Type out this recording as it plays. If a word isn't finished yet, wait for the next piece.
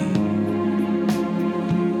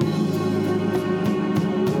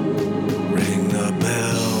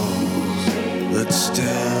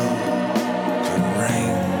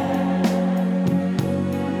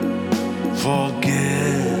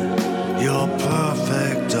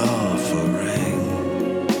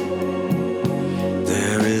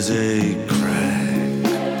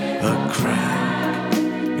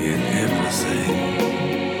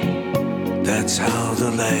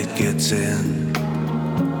gets in.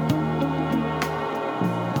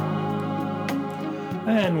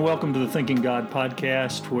 And welcome to the Thinking God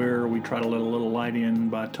podcast, where we try to let a little light in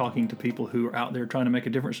by talking to people who are out there trying to make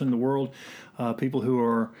a difference in the world, people who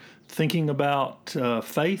are thinking about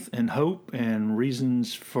faith and hope and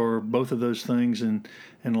reasons for both of those things in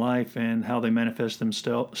life and how they manifest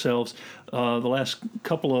themselves. The last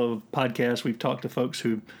couple of podcasts, we've talked to folks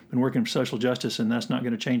who've been working for social justice, and that's not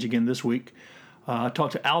going to change again this week. I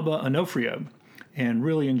talked to Alba Onofrio and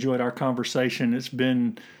really enjoyed our conversation. It's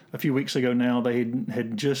been a few weeks ago now. They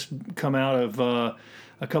had just come out of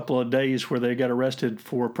a couple of days where they got arrested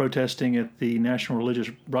for protesting at the National Religious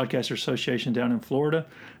Broadcasters Association down in Florida,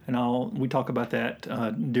 and we talk about that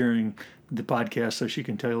during the podcast, so she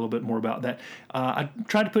can tell you a little bit more about that. I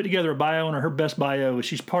tried to put together a bio on her. Her best bio is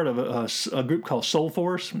she's part of a group called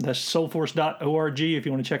Soulforce. That's soulforce.org if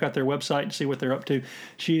you want to check out their website and see what they're up to.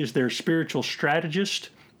 She is their spiritual strategist.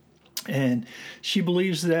 And she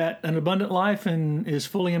believes that an abundant life is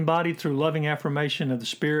fully embodied through loving affirmation of the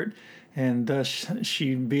Spirit, and thus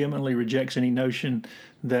she vehemently rejects any notion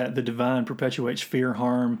that the divine perpetuates fear,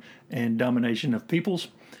 harm, and domination of peoples.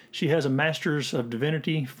 She has a Master's of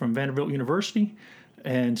Divinity from Vanderbilt University,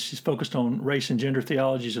 and she's focused on race and gender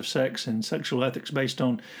theologies of sex and sexual ethics based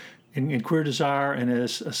on in queer desire, and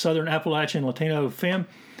as a Southern Appalachian Latino femme.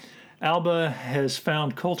 Alba has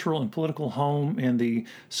found cultural and political home in the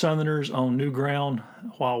Southerners on new ground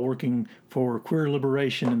while working for queer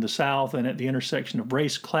liberation in the South and at the intersection of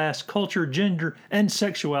race, class, culture, gender, and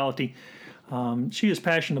sexuality. She is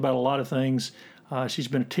passionate about a lot of things. She's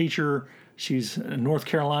been a teacher. She's a North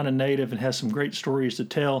Carolina native and has some great stories to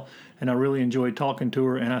tell, and I really enjoyed talking to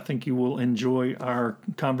her, and I think you will enjoy our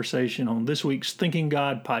conversation on this week's Thinking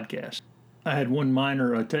God podcast. I had one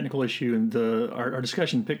minor technical issue, and our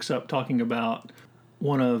discussion picks up talking about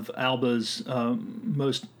one of Alba's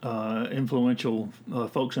most influential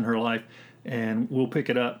folks in her life, and we'll pick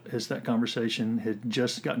it up as that conversation had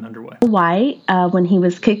just gotten underway. White, when he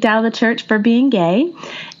was kicked out of the church for being gay,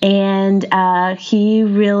 and he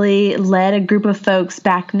really led a group of folks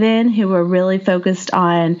back then who were really focused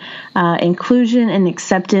on inclusion and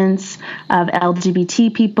acceptance of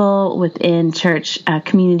LGBT people within church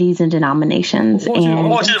communities and denominations.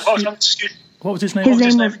 What was his name? His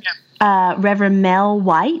name was Reverend Mel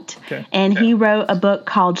White, and he wrote a book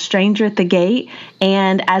called Stranger at the Gate.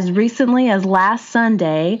 And as recently as last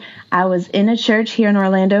Sunday, I was in a church here in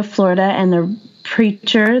Orlando, Florida, and the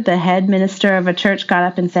preacher, the head minister of a church, got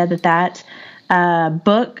up and said that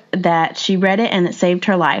book, that she read it and it saved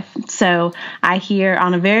her life. So I hear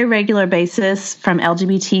on a very regular basis from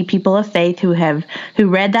LGBT people of faith who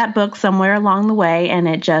read that book somewhere along the way, and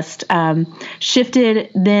it just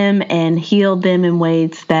shifted them and healed them in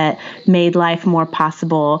ways that made life more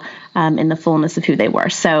possible in the fullness of who they were.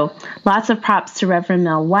 So lots of props to Reverend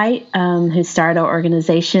Mel White, who started our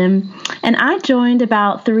organization. And I joined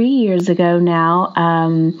about 3 years ago now.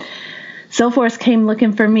 Soulforce came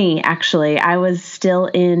looking for me, actually. I was still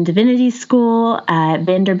in divinity school at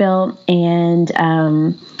Vanderbilt, and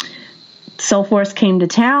Soulforce came to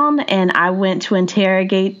town, and I went to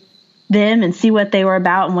interrogate them and see what they were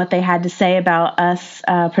about and what they had to say about us,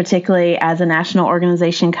 particularly as a national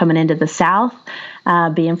organization coming into the South.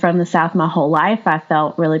 Being from the South my whole life, I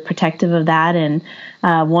felt really protective of that and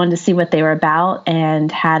wanted to see what they were about, and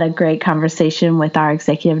had a great conversation with our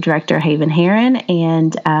executive director, Haven Heron,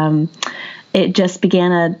 and it just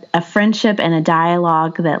began a friendship and a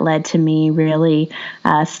dialogue that led to me really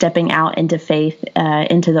stepping out into faith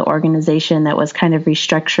into the organization that was kind of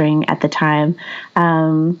restructuring at the time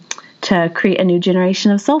to create a new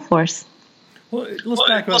generation of Soulforce. Well, let's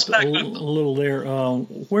back up a little there.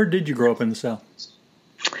 Where did you grow up in the South?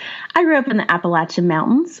 I grew up in the Appalachian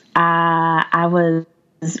Mountains. I was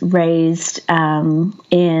raised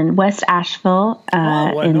in West Asheville.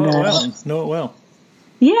 Know it well.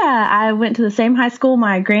 Yeah, I went to the same high school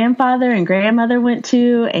my grandfather and grandmother went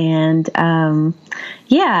to, and I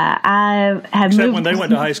have Except moved. When they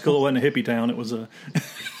went to high school, it wasn't a hippie town. It was a...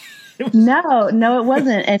 No, it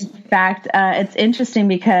wasn't. In fact, it's interesting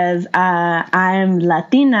because I'm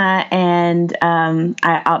Latina, and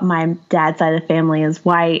my dad's side of the family is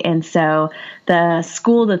white, and so the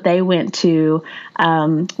school that they went to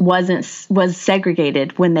was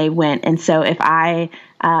segregated when they went, and so if I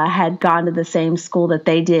had gone to the same school that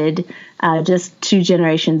they did just 2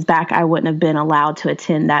 generations back, I wouldn't have been allowed to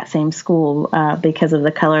attend that same school because of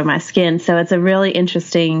the color of my skin. So it's a really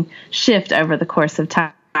interesting shift over the course of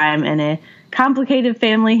time and a complicated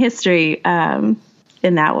family history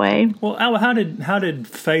in that way. Well, Alba, how did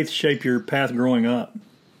faith shape your path growing up?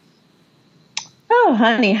 Oh,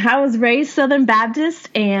 honey, I was raised Southern Baptist,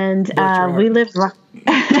 and we lived.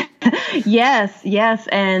 Yes,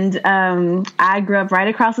 and I grew up right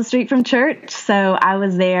across the street from church, so I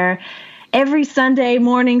was there every Sunday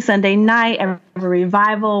morning, Sunday night, every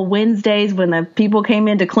revival, Wednesdays when the people came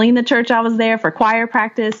in to clean the church. I was there for choir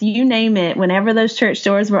practice. You name it. Whenever those church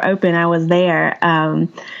doors were open, I was there.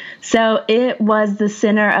 So it was the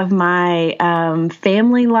center of my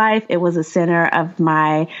family life. It was a center of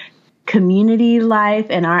my community life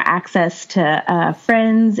and our access to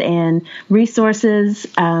friends and resources.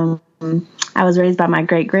 I was raised by my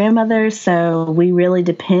great-grandmother, so we really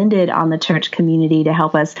depended on the church community to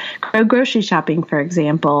help us go grocery shopping, for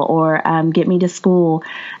example, or get me to school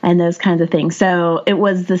and those kinds of things. So it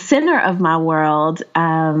was the center of my world,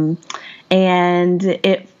 and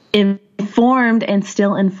it informed and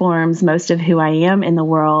still informs most of who I am in the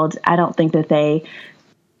world. I don't think that they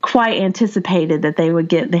quite anticipated that they would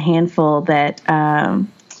get the handful that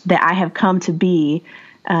I have come to be.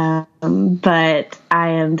 But I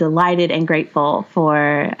am delighted and grateful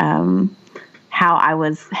for how I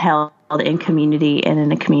was held in community and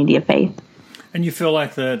in a community of faith. And you feel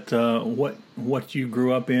like that what you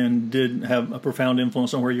grew up in did have a profound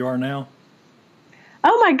influence on where you are now?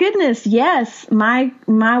 Oh my goodness, yes. My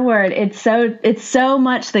word, it's so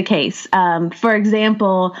much the case. For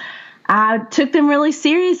example, I took them really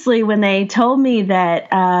seriously when they told me that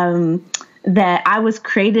I was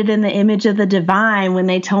created in the image of the divine, when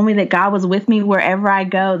they told me that God was with me wherever I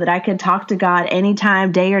go, that I could talk to God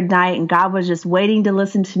anytime, day or night, and God was just waiting to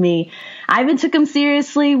listen to me. I even took them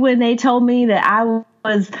seriously when they told me that I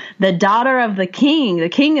was the daughter of the King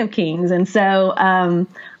of Kings. And so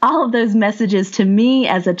all of those messages to me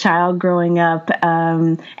as a child growing up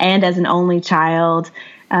and as an only child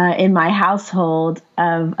in my household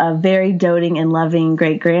of a very doting and loving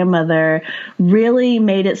great-grandmother really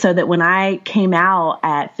made it so that when I came out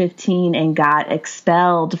at 15 and got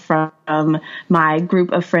expelled from my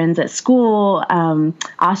group of friends at school,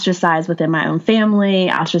 ostracized within my own family,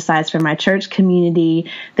 ostracized from my church community,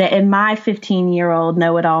 that in my 15-year-old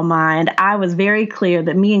know-it-all mind, I was very clear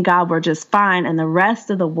that me and God were just fine and the rest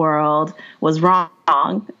of the world was wrong.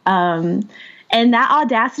 And that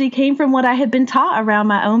audacity came from what I had been taught around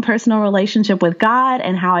my own personal relationship with God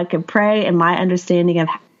and how I could pray, and my understanding of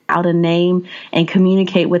how to name and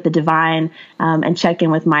communicate with the divine and check in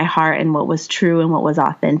with my heart and what was true and what was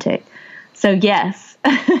authentic. So, yes.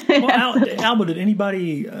 Well, Alba, did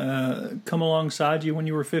anybody come alongside you when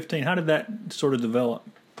you were 15? How did that sort of develop?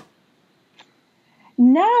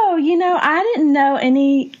 No, I didn't know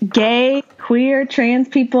any gay, queer, trans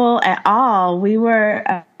people at all. We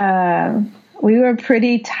were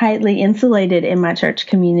pretty tightly insulated in my church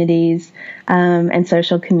communities and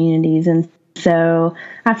social communities. And so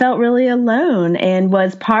I felt really alone and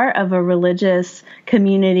was part of a religious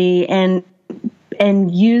community and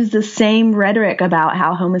used the same rhetoric about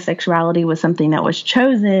how homosexuality was something that was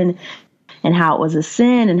chosen and how it was a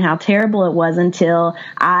sin and how terrible it was, until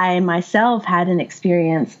I myself had an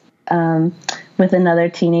experience with another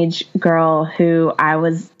teenage girl who I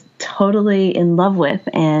was totally in love with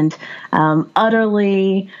and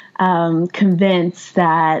utterly convinced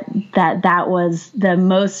that was the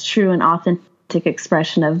most true and authentic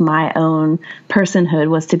expression of my own personhood,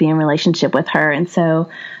 was to be in relationship with her. And so,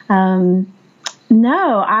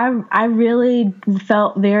 no, I really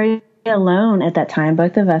felt very alone at that time.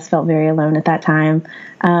 Both of us felt very alone at that time.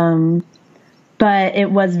 But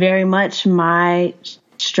it was very much my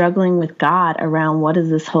struggling with God around what is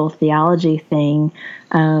this whole theology thing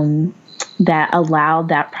that allowed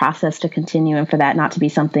that process to continue, and for that not to be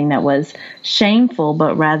something that was shameful,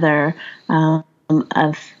 but rather a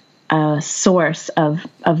source of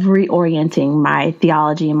reorienting my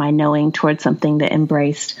theology and my knowing towards something that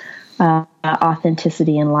embraced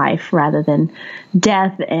authenticity in life rather than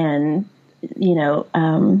death and,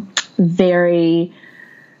 very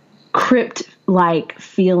crypt-like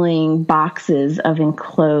feeling boxes of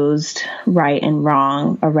enclosed right and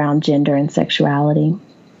wrong around gender and sexuality.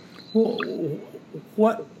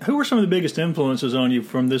 Well, who were some of the biggest influences on you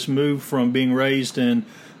from this move from being raised in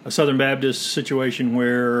a Southern Baptist situation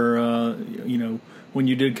where, when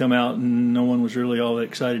you did come out and no one was really all that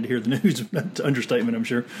excited to hear the news? That's an understatement, I'm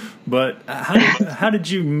sure. But how did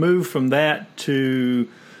you move from that to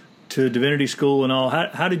divinity school and all?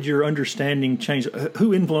 How did your understanding change?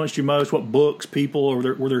 Who influenced you most? What books, people, or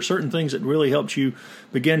were there certain things that really helped you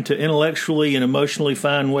begin to intellectually and emotionally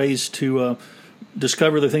find ways to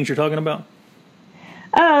discover the things you're talking about?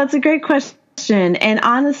 Oh, that's a great question. And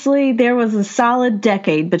honestly, there was a solid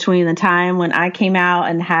decade between the time when I came out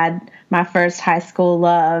and had my first high school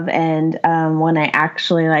love and when I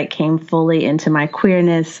actually came fully into my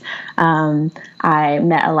queerness. I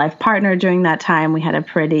met a life partner during that time. We had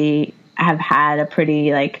have had a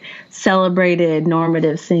pretty celebrated,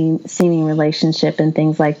 normative seeming relationship and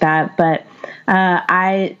things like that. But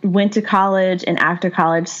I went to college, and after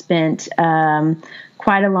college spent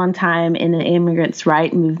quite a long time in the immigrants'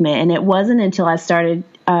 rights movement. And it wasn't until I started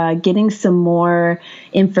getting some more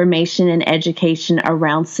information and education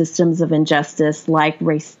around systems of injustice like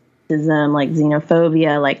racism, like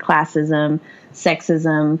xenophobia, like classism,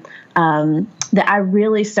 sexism, that I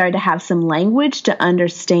really started to have some language to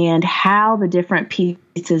understand how the different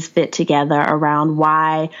pieces fit together around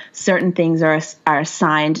why certain things are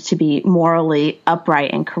assigned to be morally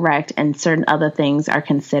upright and correct, and certain other things are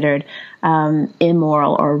considered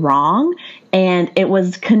immoral or wrong. And it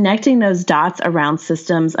was connecting those dots around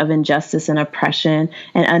systems of injustice and oppression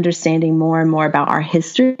and understanding more and more about our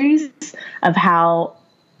histories of how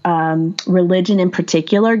religion in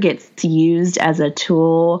particular gets used as a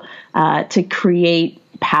tool to create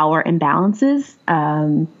power imbalances,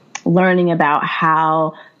 learning about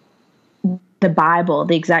how the Bible,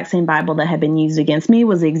 the exact same Bible that had been used against me,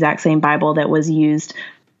 was the exact same Bible that was used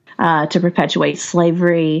to perpetuate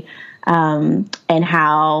slavery, and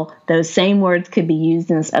how those same words could be used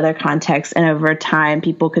in this other context. And over time,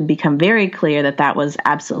 people could become very clear that that was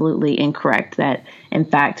absolutely incorrect, that in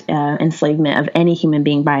fact, enslavement of any human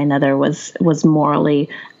being by another was morally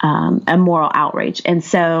a moral outrage. And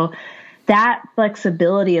so that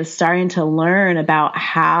flexibility of starting to learn about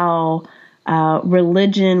how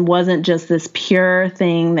religion wasn't just this pure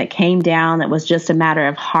thing that came down that was just a matter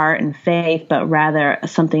of heart and faith, but rather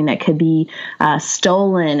something that could be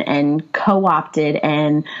stolen and co-opted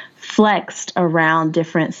and flexed around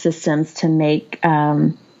different systems to make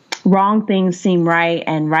wrong things seem right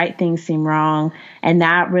and right things seem wrong. And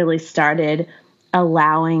that really started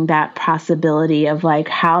allowing that possibility of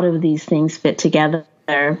how do these things fit together.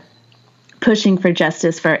 Pushing for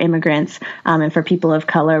justice for immigrants and for people of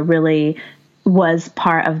color really was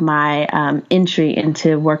part of my entry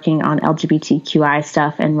into working on LGBTQI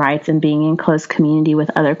stuff and rights and being in close community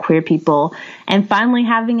with other queer people, and finally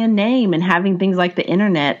having a name and having things like the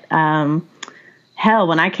internet. Hell,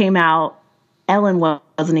 when I came out, Ellen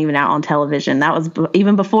wasn't even out on television. That was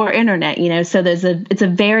even before internet, so it's a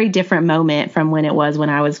very different moment from when it was when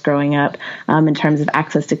I was growing up, in terms of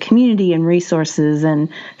access to community and resources and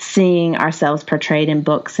seeing ourselves portrayed in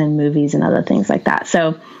books and movies and other things like that.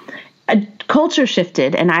 So culture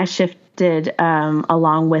shifted, and I shifted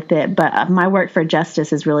along with it. But my work for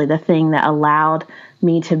justice is really the thing that allowed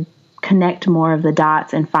me to connect more of the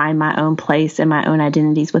dots and find my own place and my own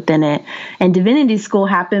identities within it. And divinity school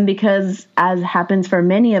happened because, as happens for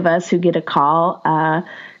many of us who get a call,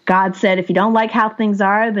 God said, if you don't like how things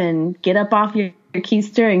are, then get up off your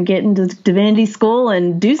keister and get into divinity school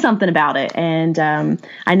and do something about it. And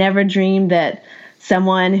I never dreamed that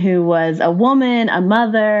someone who was a woman, a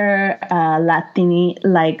mother,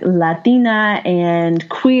 Latina and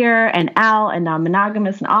queer and out and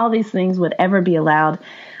non-monogamous and all these things would ever be allowed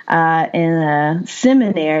in a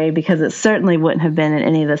seminary, because it certainly wouldn't have been in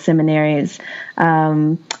any of the seminaries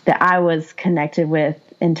that I was connected with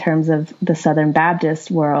in terms of the Southern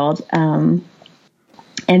Baptist world. And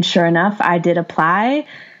sure enough, I did apply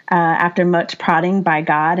after much prodding by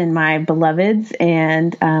God and my beloveds,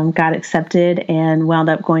 and got accepted and wound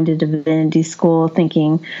up going to divinity school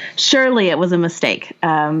thinking surely it was a mistake,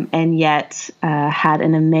 and yet had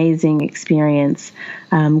an amazing experience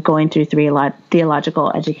going through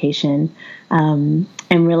theological education, and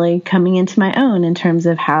really coming into my own in terms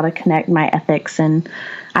of how to connect my ethics and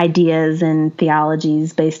ideas and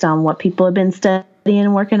theologies based on what people have been studying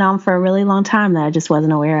and working on for a really long time that I just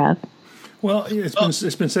wasn't aware of. Well,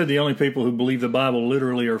 it's been said the only people who believe the Bible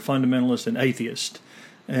literally are fundamentalists and atheists.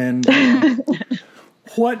 And how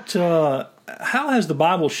has the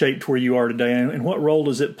Bible shaped where you are today, and what role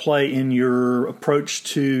does it play in your approach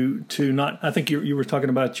to not? I think you were talking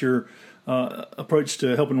about your approach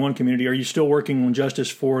to helping one community. Are you still working on justice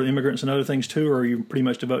for immigrants and other things too, or are you pretty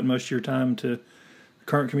much devoting most of your time to the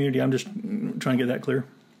current community? I'm just trying to get that clear.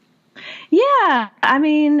 Yeah, I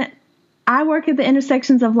mean, I work at the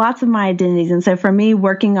intersections of lots of my identities. And so for me,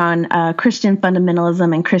 working on Christian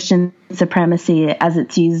fundamentalism and Christian supremacy as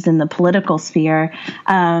it's used in the political sphere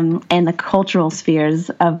and the cultural spheres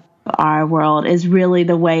of our world is really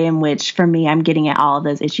the way in which, for me, I'm getting at all of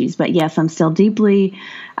those issues. But yes, I'm still deeply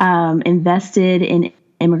invested in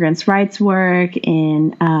immigrants' rights work,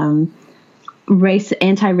 in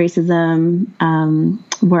anti-racism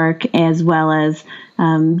work, as well as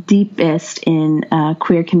deepest in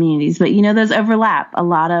queer communities. But, those overlap. A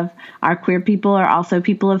lot of our queer people are also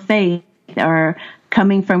people of faith or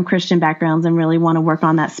coming from Christian backgrounds and really want to work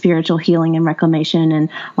on that spiritual healing and reclamation. And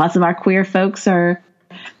lots of our queer folks are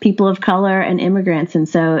people of color and immigrants. And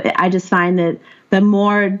so I just find that the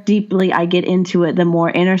more deeply I get into it, the more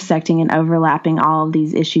intersecting and overlapping all of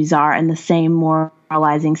these issues are, and the same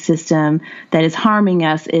moralizing system that is harming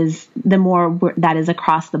us is the more that is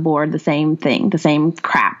across the board, the same thing, the same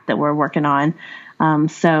crap that we're working on.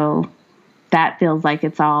 So that feels like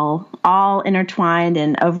it's all intertwined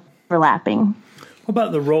and overlapping. What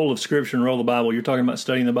about the role of Scripture and role of the Bible? You're talking about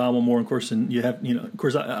studying the Bible more, of course, and you have, of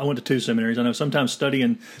course, I went to 2 seminaries. I know sometimes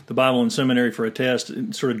studying the Bible in seminary for a test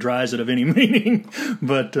it sort of dries it of any meaning.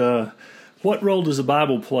 But what role does the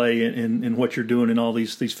Bible play in what you're doing in all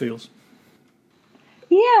these fields?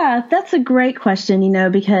 Yeah, that's a great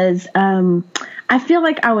question, because I feel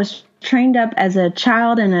like I was trained up as a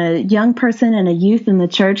child and a young person and a youth in the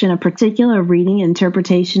church in a particular reading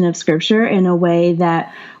interpretation of Scripture in a way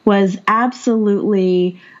that was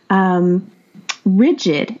absolutely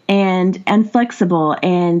rigid and flexible.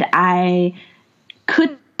 And I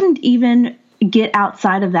couldn't even get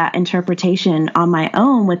outside of that interpretation on my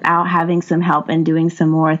own without having some help and doing some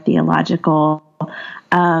more theological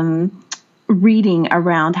reading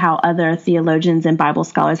around how other theologians and Bible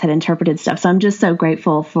scholars had interpreted stuff. So I'm just so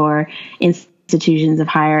grateful for institutions of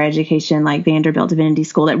higher education like Vanderbilt Divinity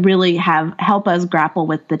School that really help us grapple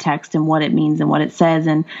with the text and what it means and what it says,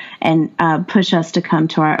 and push us to come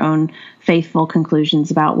to our own faithful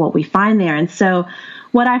conclusions about what we find there. And so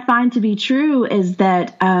what I find to be true is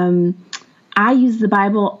that I use the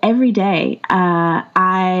Bible every day.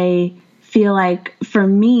 I feel like for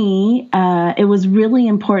me, it was really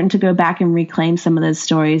important to go back and reclaim some of those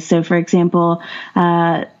stories. So, for example,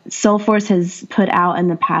 Soulforce has put out in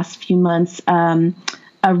the past few months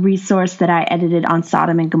a resource that I edited on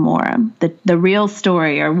Sodom and Gomorrah, the real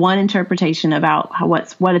story, or one interpretation about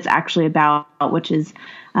what it's actually about, which is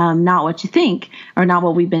not what you think, or not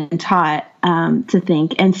what we've been taught to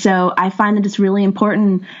think. And so I find that it's really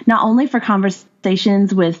important not only for conversations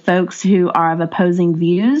with folks who are of opposing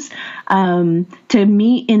views, to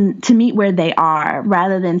meet where they are,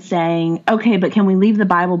 rather than saying, okay, but can we leave the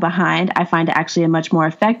Bible behind? I find it actually a much more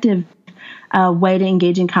effective way to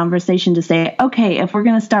engage in conversation, to say, okay, if we're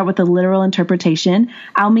going to start with a literal interpretation,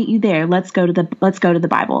 I'll meet you there. Let's go to the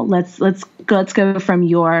Bible. Let's go from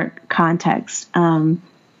your context.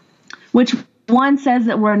 Which one says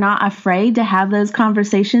that we're not afraid to have those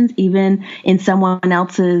conversations, even in someone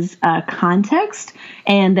else's context,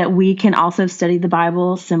 and that we can also study the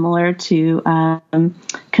Bible similar to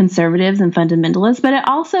conservatives and fundamentalists. But it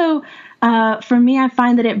also, for me, I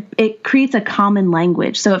find that it creates a common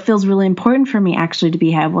language. So it feels really important for me actually to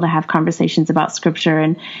be able to have conversations about Scripture.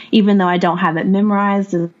 And even though I don't have it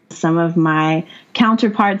memorized, as some of my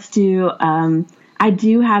counterparts do, I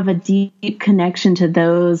do have a deep connection to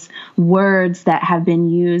those words that have been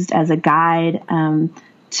used as a guide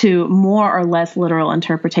to more or less literal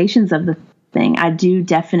interpretations of the thing. I do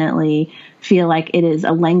definitely feel like it is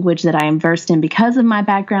a language that I am versed in because of my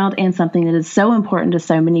background, and something that is so important to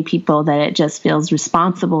so many people that it just feels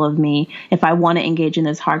responsible of me, if I want to engage in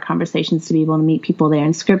those hard conversations, to be able to meet people there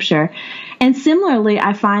in Scripture. And similarly,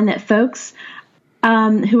 I find that folks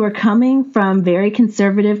who are coming from very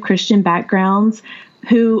conservative Christian backgrounds,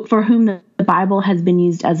 for whom the Bible has been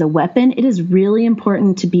used as a weapon, it is really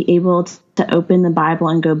important to be able to open the Bible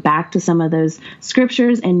and go back to some of those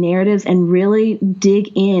scriptures and narratives and really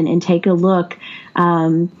dig in and take a look,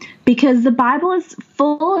 because the Bible is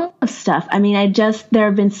full of stuff. I mean, there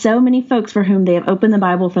have been so many folks for whom they have opened the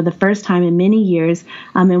Bible for the first time in many years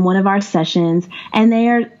in one of our sessions, and they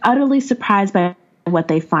are utterly surprised by what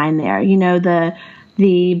they find there.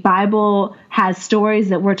 The Bible has stories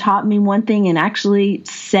that were taught me one thing and actually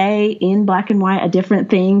say in black and white a different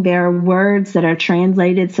thing. There are words that are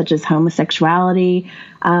translated, such as homosexuality,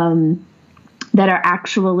 that are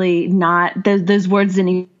actually not, those words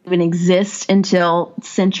didn't even exist until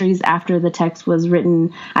centuries after the text was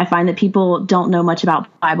written. I find that people don't know much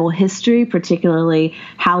about Bible history, particularly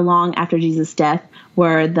how long after Jesus' death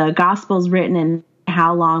were the Gospels written, and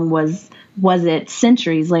how long was it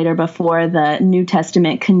centuries later before the New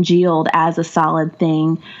Testament congealed as a solid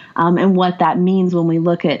thing. and what that means when we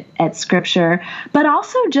look at Scripture, but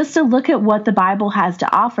also just to look at what the Bible has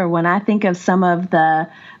to offer. When I think of some of the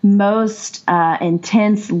most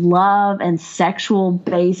intense love and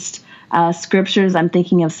sexual-based scriptures, I'm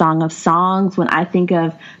thinking of Song of Songs. When I think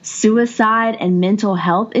of suicide and mental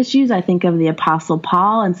health issues, I think of the Apostle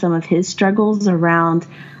Paul and some of his struggles around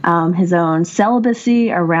his own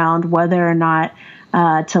celibacy, around whether or not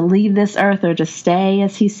to leave this earth or to stay,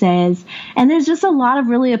 as he says. And there's just a lot of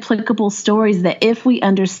really applicable stories that if we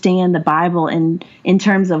understand the Bible in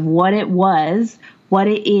terms of what it was, what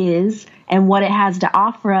it is, and what it has to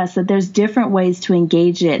offer us, that there's different ways to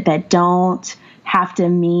engage it that don't have to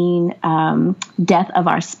mean death of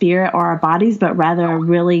our spirit or our bodies, but rather a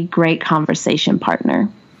really great conversation partner.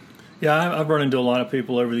 Yeah, I've run into a lot of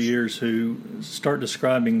people over the years who start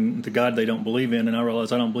describing the God they don't believe in, and I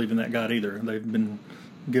realize I don't believe in that God either. They've been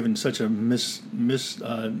given such a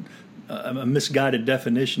misguided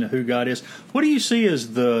definition of who God is. What do you see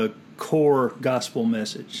as the core gospel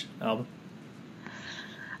message, Alva?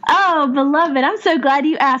 Oh, beloved, I'm so glad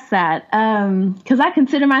you asked that, because I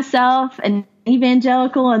consider myself an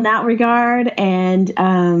evangelical in that regard,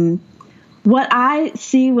 and what I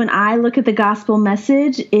see when I look at the gospel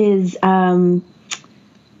message is a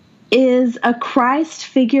Christ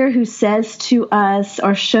figure who says to us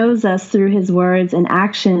or shows us through his words and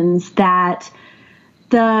actions that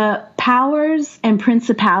the powers and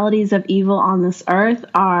principalities of evil on this earth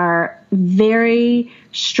are very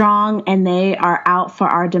strong, and they are out for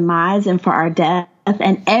our demise and for our death.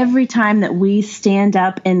 And every time that we stand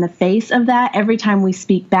up in the face of that, every time we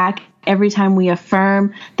speak back, every time we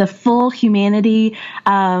affirm the full humanity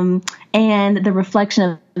and the reflection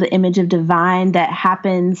of the image of divine that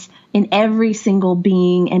happens in every single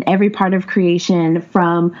being and every part of creation,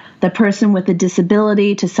 from the person with a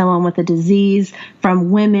disability to someone with a disease,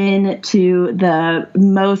 from women to the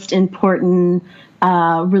most important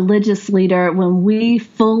religious leader, when we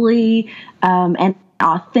fully and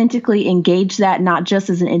authentically engage that, not just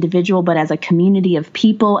as an individual, but as a community of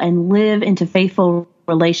people, and live into faithful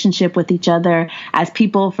relationship with each other as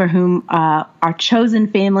people for whom are chosen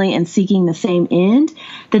family and seeking the same end,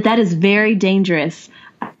 that is very dangerous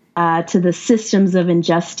to the systems of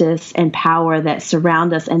injustice and power that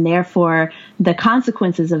surround us, and therefore the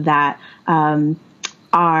consequences of that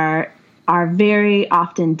are very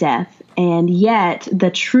often death. And yet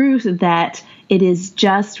the truth that it is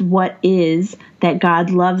just what is, that God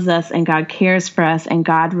loves us and God cares for us and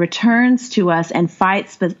God returns to us and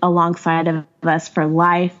fights alongside of us for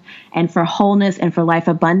life and for wholeness and for life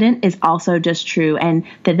abundant, is also just true. And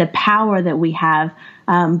that the power that we have,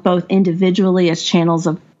 both individually as channels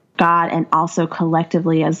of God and also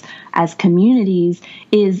collectively as communities,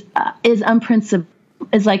 is unprincipled,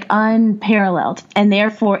 is like unparalleled. And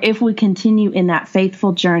therefore, if we continue in that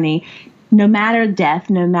faithful journey, no matter death,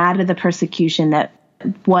 no matter the persecution, that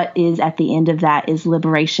what is at the end of that is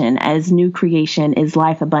liberation, as new creation, is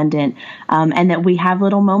life abundant, and that we have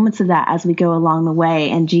little moments of that as we go along the way.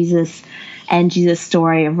 And Jesus'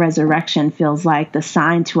 story of resurrection feels like the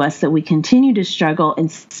sign to us that we continue to struggle in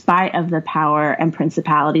spite of the power and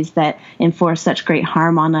principalities that enforce such great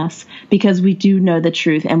harm on us, because we do know the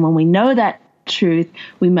truth. And when we know that truth,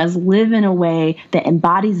 we must live in a way that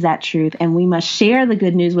embodies that truth, and we must share the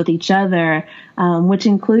good news with each other, which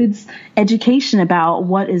includes education about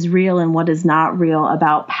what is real and what is not real,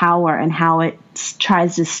 about power and how it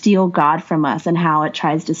tries to steal God from us and how it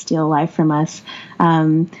tries to steal life from us,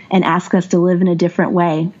 and ask us to live in a different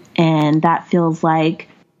way. And that feels like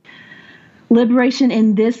liberation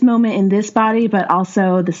in this moment, in this body, but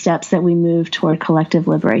also the steps that we move toward collective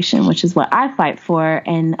liberation, which is what I fight for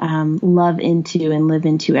and love into and live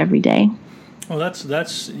into every day. Well,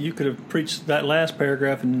 that's you could have preached that last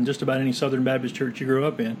paragraph in just about any Southern Baptist church you grew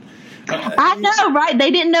up in. I know, right?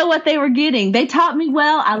 They didn't know what they were getting. They taught me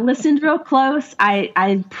well. I listened real close.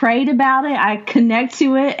 I prayed about it. I connect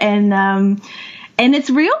to it, and it's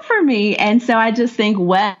real for me. And so I just think,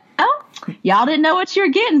 well, y'all didn't know what you were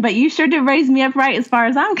getting, but you sure did raise me up right as far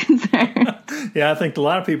as I'm concerned. Yeah, I think a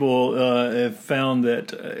lot of people have found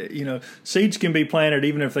that, seeds can be planted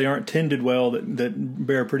even if they aren't tended well, that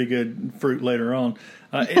bear pretty good fruit later on.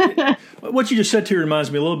 What you just said to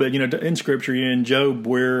reminds me a little bit, in Scripture, in Job,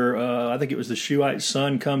 where I think it was the Shuhite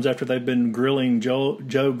son comes after they've been grilling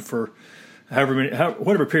Job for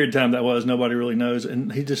whatever period of time that was, nobody really knows.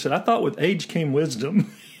 And he just said, I thought with age came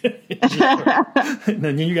wisdom. And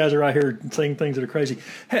then you guys are right here saying things that are crazy.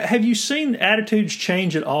 Have you seen attitudes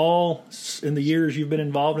change at all in the years you've been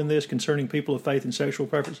involved in this concerning people of faith and sexual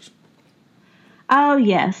preferences? Oh,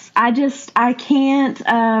 yes. I can't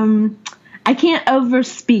I can't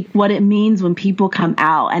overspeak what it means when people come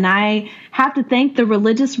out. And I have to thank the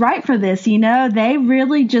religious right for this. You know, they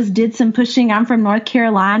really just did some pushing. I'm from North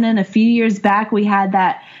Carolina, and a few years back we had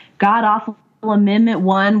that god-awful Amendment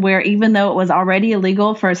 1, where even though it was already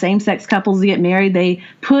illegal for same-sex couples to get married, they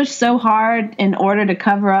pushed so hard in order to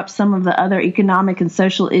cover up some of the other economic and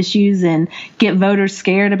social issues and get voters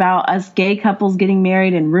scared about us gay couples getting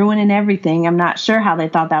married and ruining everything. I'm not sure how they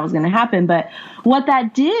thought that was going to happen, but what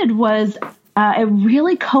that did was it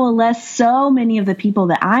really coalesced so many of the people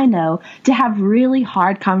that I know to have really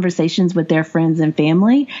hard conversations with their friends and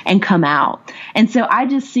family and come out. And so I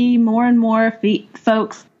just see more and more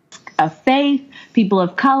folks of faith, people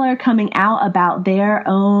of color coming out about their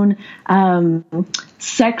own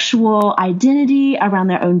sexual identity, around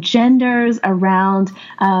their own genders, around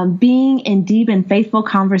being in deep and faithful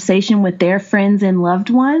conversation with their friends and loved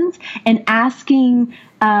ones, and asking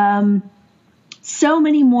so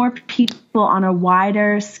many more people on a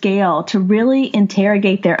wider scale to really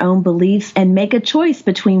interrogate their own beliefs and make a choice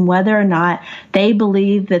between whether or not they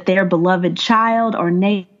believe that their beloved child or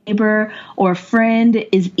neighbor or friend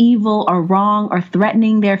is evil or wrong or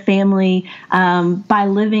threatening their family by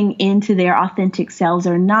living into their authentic selves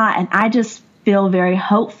or not. And I just feel very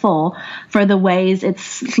hopeful for the ways it's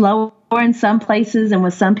slower in some places and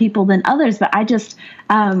with some people than others. But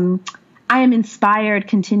I am inspired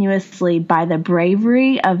continuously by the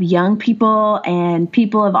bravery of young people and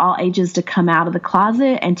people of all ages to come out of the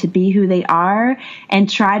closet and to be who they are and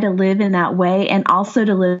try to live in that way, and also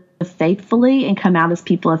to live faithfully and come out as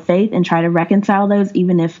people of faith and try to reconcile those,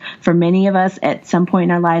 even if for many of us at some point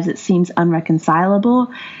in our lives it seems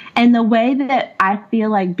unreconcilable. And the way that I feel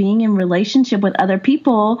like being in relationship with other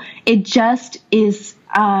people, it just is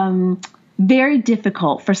very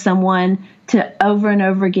difficult for someone to over and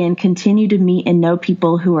over again continue to meet and know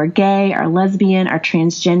people who are gay or lesbian or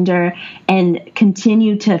transgender and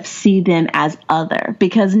continue to see them as other.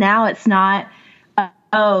 Because now it's not,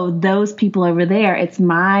 oh, those people over there. It's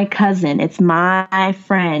my cousin. It's my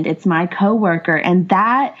friend. It's my coworker. And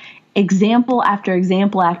that example after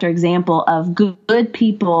example after example of good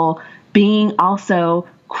people being also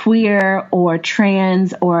queer or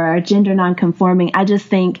trans or gender nonconforming, I just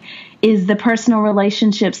think is the personal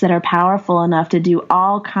relationships that are powerful enough to do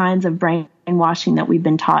all kinds of brainwashing that we've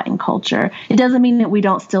been taught in culture. It doesn't mean that we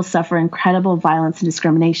don't still suffer incredible violence and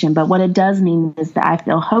discrimination, but what it does mean is that I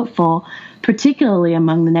feel hopeful, particularly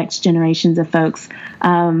among the next generations of folks,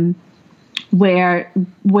 where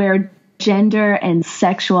gender and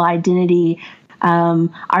sexual identity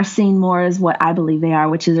are seen more as what I believe they are,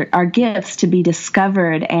 which is our gifts to be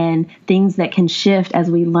discovered and things that can shift as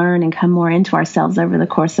we learn and come more into ourselves over the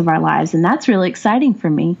course of our lives. And that's really exciting for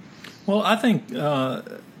me. Well, I think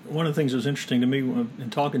one of the things that was interesting to me in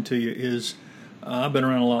talking to you is I've been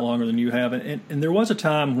around a lot longer than you have. And there was a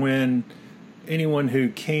time when anyone who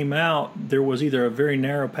came out, there was either a very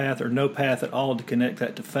narrow path or no path at all to connect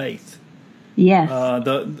that to faith. Yes.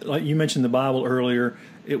 Like you mentioned the Bible earlier,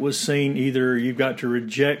 it was seen either you've got to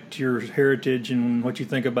reject your heritage and what you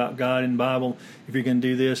think about God and Bible if you're going to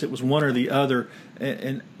do this. It was one or the other,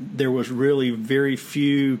 and there was really very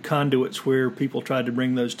few conduits where people tried to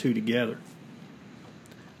bring those two together.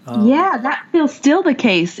 Yeah, that feels still the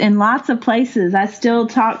case in lots of places. I still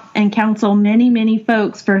talk and counsel many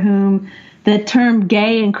folks for whom the term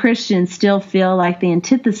gay and Christian still feel like the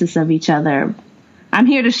antithesis of each other. I'm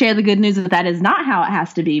here to share the good news that is not how it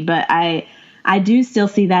has to be, but I do still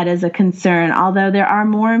see that as a concern, although there are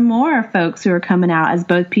more and more folks who are coming out as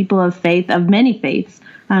both people of faith, of many faiths,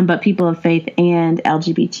 but people of faith and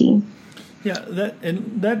LGBT. Yeah,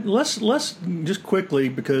 let's just quickly,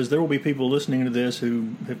 because there will be people listening to this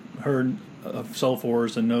who have heard of Soul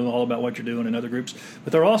Force and know all about what you're doing in other groups,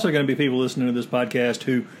 but there are also going to be people listening to this podcast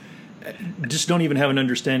who just don't even have an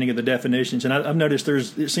understanding of the definitions. And I've noticed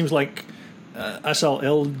it seems like I saw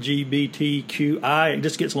LGBTQI. It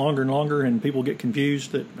just gets longer and longer, and people get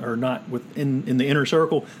confused that are not in the inner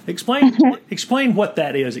circle. Explain what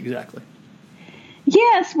that is exactly.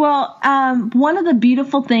 Yes, well, one of the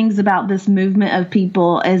beautiful things about this movement of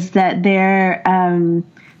people is that there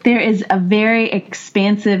is a very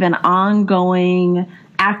expansive and ongoing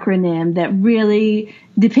acronym that really,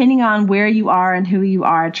 depending on where you are and who you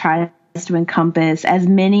are, tries to encompass as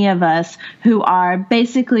many of us who are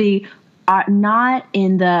basically are not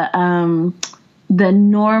in the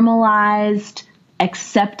normalized,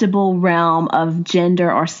 acceptable realm of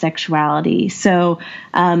gender or sexuality. So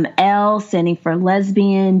L standing for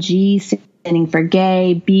lesbian, G standing for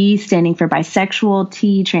gay, B standing for bisexual,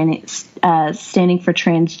 T standing for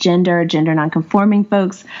transgender, gender nonconforming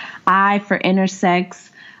folks, I for intersex,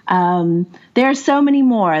 There are so many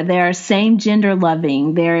more. There are same gender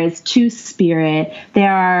loving. There is two-spirit.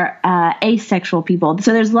 There are asexual people.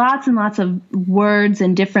 So there's lots and lots of words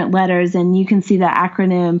and different letters, and you can see the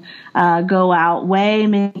acronym go out way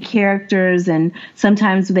many characters, and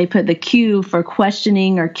sometimes they put the Q for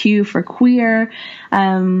questioning or Q for queer.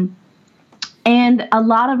 And a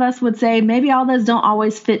lot of us would say maybe all those don't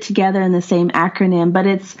always fit together in the same acronym, but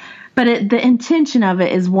the intention of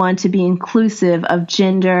it is, one, to be inclusive of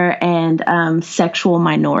gender and sexual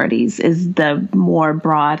minorities is the more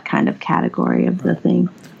broad kind of category of the thing.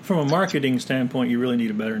 From a marketing standpoint, you really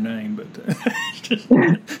need a better name, but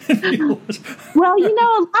well,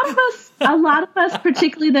 a lot of us,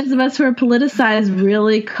 particularly those of us who are politicized,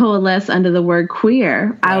 really coalesce under the word queer.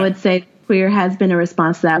 Right. I would say queer has been a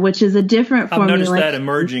response to that, which is a different formulation. I've noticed that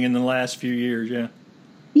emerging in the last few years, yeah.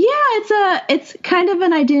 Yeah, it's kind of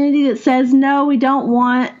an identity that says, no, we don't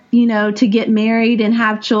want, to get married and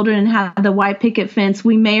have children and have the white picket fence.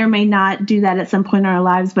 We may or may not do that at some point in our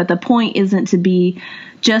lives, but the point isn't to be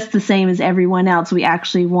just the same as everyone else. We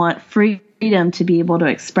actually want freedom to be able to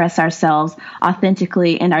express ourselves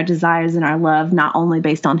authentically and our desires and our love, not only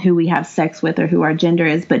based on who we have sex with or who our gender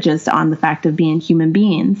is, but just on the fact of being human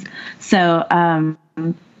beings. So,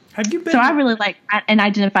 So I really like and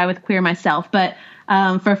identify with queer myself, but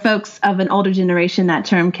for folks of an older generation, that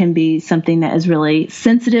term can be something that is really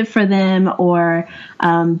sensitive for them or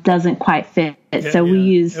doesn't quite fit. We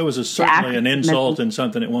use it was certainly an insult and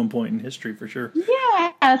something at one point in history for sure.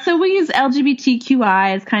 Yeah, so we use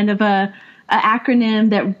LGBTQI as kind of a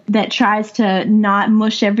acronym that tries to not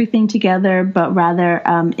mush everything together, but rather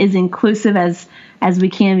is inclusive as we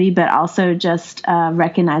can be, but also just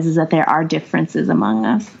recognizes that there are differences among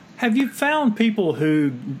us. Have you found people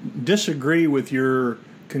who disagree with your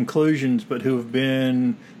conclusions, but who have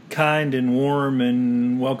been kind and warm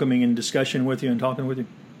and welcoming in discussion with you and talking with you?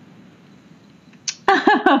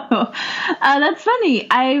 Oh, that's funny.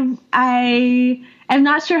 I am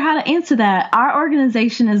not sure how to answer that. Our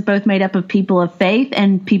organization is both made up of people of faith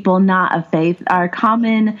and people not of faith. Our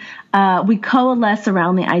common, we coalesce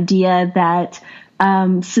around the idea that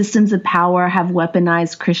systems of power have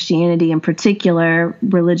weaponized Christianity, in particular,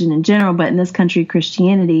 religion in general, but in this country,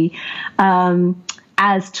 Christianity,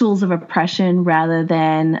 as tools of oppression rather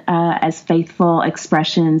than as faithful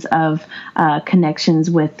expressions of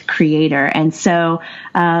connections with Creator. And so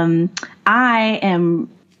I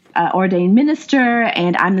am ordained minister,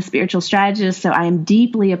 and I'm the spiritual strategist, so I am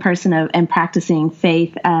deeply a person of and practicing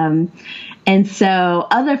faith. And so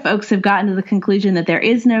other folks have gotten to the conclusion that there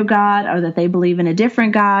is no God, or that they believe in a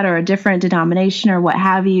different God or a different denomination or what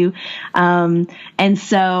have you. And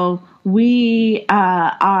so we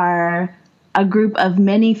are a group of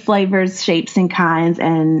many flavors, shapes, and kinds.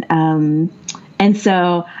 And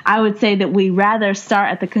so I would say that we rather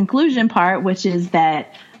start at the conclusion part, which is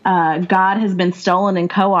that God has been stolen and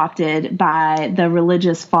co-opted by the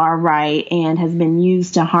religious far right and has been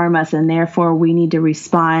used to harm us, and therefore we need to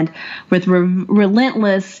respond with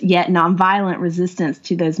relentless yet nonviolent resistance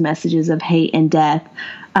to those messages of hate and death.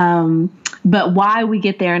 But why we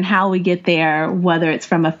get there and how we get there, whether it's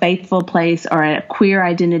from a faithful place or a queer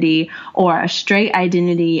identity or a straight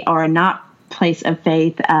identity or a not place of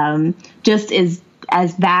faith, just is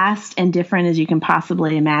as vast and different as you can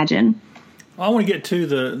possibly imagine. I want to get to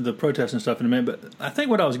the protests and stuff in a minute, but I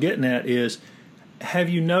think what I was getting at is, have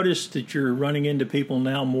you noticed that you're running into people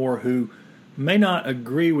now more who may not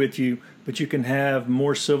agree with you, but you can have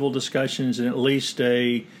more civil discussions and at least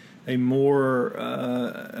a more,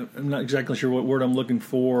 I'm not exactly sure what word I'm looking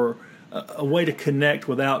for, a way to connect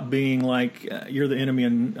without being like you're the enemy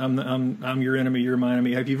and I'm your enemy, you're my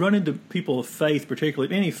enemy. Have you run into people of faith,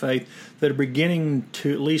 particularly any faith, that are beginning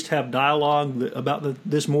to at least have dialogue about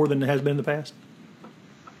this more than it has been in the past?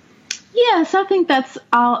 Yes, I think that's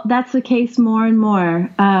the case more and more.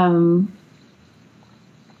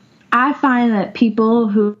 I find that people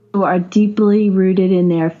who are deeply rooted in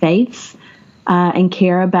their faiths and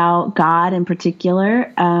care about God in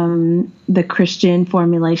particular, the Christian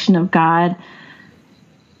formulation of God,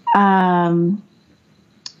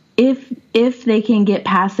 if they can get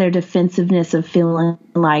past their defensiveness of feeling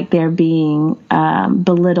like they're being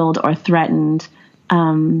belittled or threatened,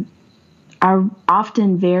 are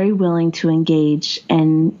often very willing to engage,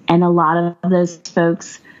 and a lot of those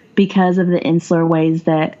folks, because of the insular ways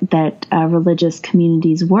that religious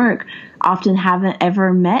communities work, often haven't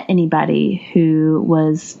ever met anybody who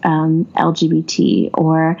was LGBT,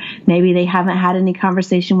 or maybe they haven't had any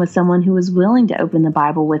conversation with someone who was willing to open the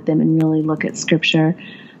Bible with them and really look at Scripture.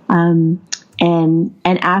 And and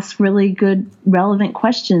ask really good, relevant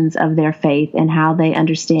questions of their faith and how they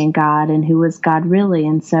understand God and who is God really.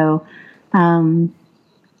 And so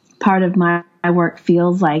part of my work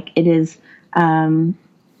feels like it is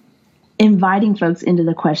inviting folks into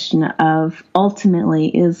the question of,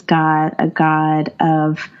 ultimately, is God a God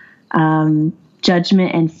of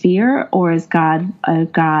judgment and fear, or is God a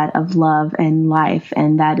God of love and life?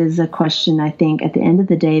 And that is a question, I think, at the end of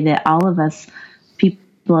the day, that all of us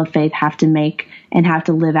people of faith have to make and have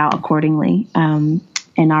to live out accordingly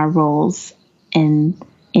in our roles in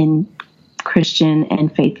Christian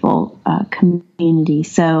and faithful community.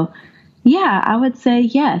 So, yeah, I would say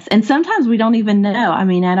yes. And sometimes we don't even know. I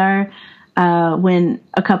mean, at our when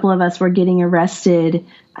a couple of us were getting arrested,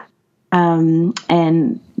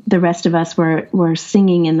 and the rest of us were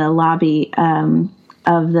singing in the lobby of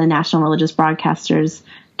the National Religious Broadcasters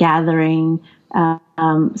gathering,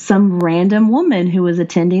 some random woman who was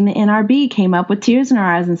attending the NRB came up with tears in her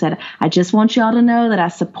eyes and said, "I just want y'all to know that I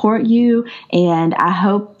support you and I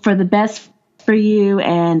hope for the best for you,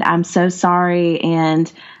 and I'm so sorry,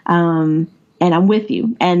 and I'm with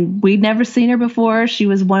you." And we'd never seen her before. She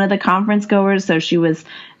was one of the conference goers, so she was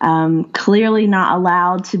clearly not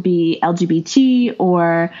allowed to be LGBT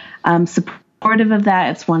or supportive of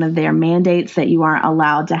that. It's one of their mandates that you aren't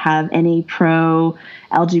allowed to have any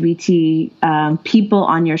pro-LGBT people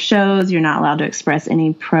on your shows. You're not allowed to express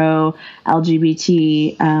any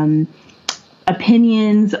pro-LGBT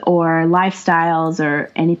opinions or lifestyles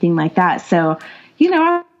or anything like that. So,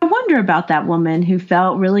 I wonder about that woman who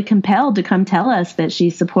felt really compelled to come tell us that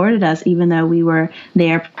she supported us, even though we were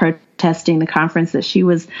there protesting the conference that she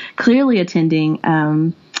was clearly attending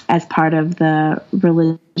as part of the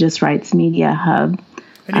Religious Rights Media Hub.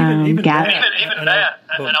 And even that,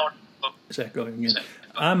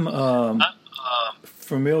 I'm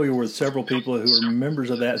familiar with several people who are members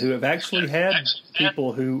of that who have actually had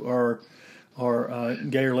people who are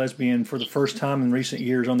gay or lesbian for the first time in recent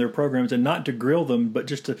years on their programs, and not to grill them,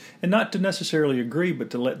 but and not to necessarily agree,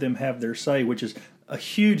 but to let them have their say, which is a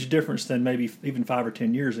huge difference than maybe even 5 or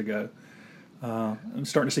 10 years ago. I'm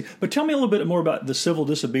starting to see. But tell me a little bit more about the civil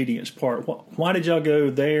disobedience part. Why did y'all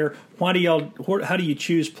go there? How do you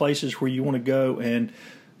choose places where you want to go and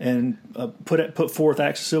put forth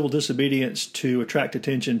acts of civil disobedience to attract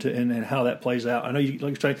attention to, and how that plays out? I know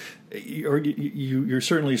you're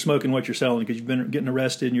certainly smoking what you're selling, because you've been getting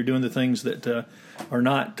arrested and you're doing the things that are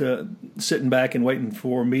not sitting back and waiting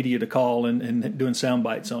for media to call and doing sound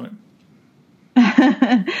bites on it.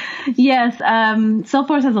 Yes,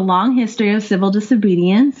 Cellforce has a long history of civil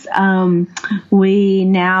disobedience. We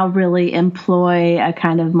now really employ a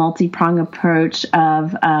kind of multi-pronged approach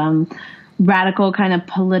of radical kind of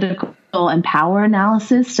political and power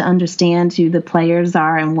analysis to understand who the players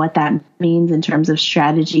are and what that means in terms of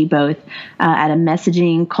strategy, both at a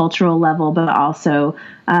messaging, cultural level, but also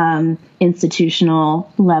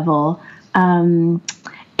institutional level.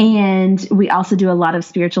 And we also do a lot of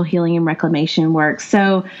spiritual healing and reclamation work.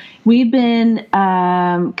 So we've been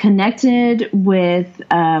connected with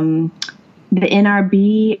the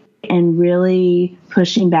NRB and really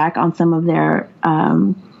pushing back on some of their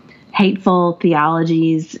hateful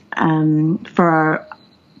theologies for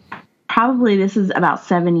probably, this is about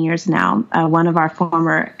 7 years now. One of our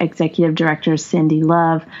former executive directors, Cindy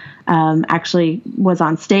Love, actually was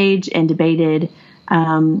on stage and debated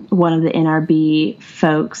one of the NRB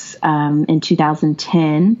folks in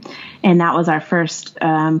 2010. And that was our first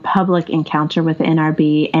public encounter with the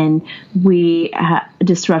NRB. And we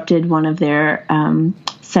disrupted one of their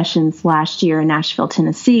sessions last year in Nashville,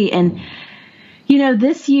 Tennessee. And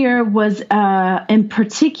this year was, in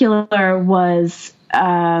particular, was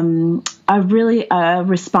a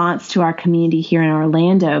response to our community here in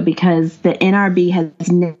Orlando, because the NRB has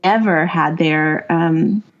never had their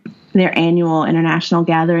annual international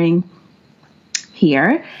gathering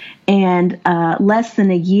here. And less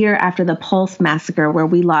than a year after the Pulse massacre, where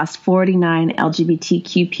we lost 49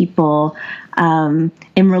 LGBTQ people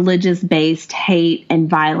in religious-based hate and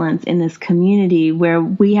violence in this community, where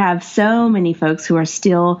we have so many folks who are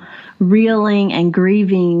still reeling and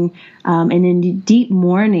grieving and in deep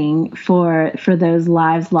mourning for those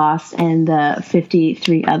lives lost and the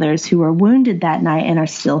 53 others who were wounded that night and are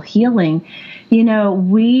still healing.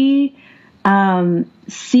 We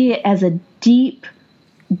see it as a deep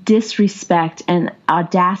disrespect and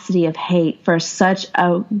audacity of hate for such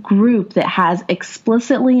a group that has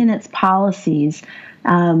explicitly in its policies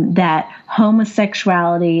that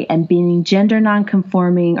homosexuality and being gender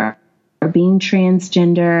nonconforming or being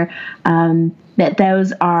transgender, that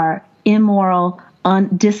those are immoral,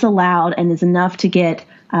 disallowed, and is enough to get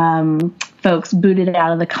folks booted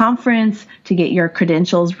out of the conference, to get your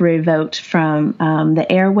credentials revoked from the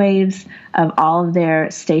airwaves of all of their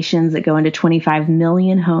stations that go into 25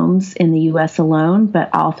 million homes in the U.S. alone, but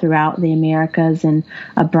all throughout the Americas and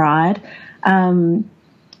abroad.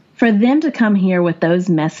 For them to come here with those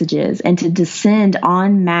messages and to descend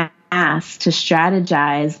en masse to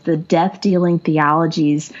strategize the death-dealing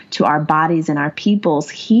theologies to our bodies and our peoples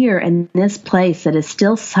here in this place that is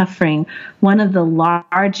still suffering one of the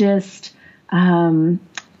largest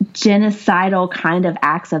genocidal kind of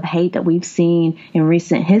acts of hate that we've seen in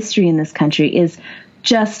recent history in this country is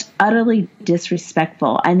just utterly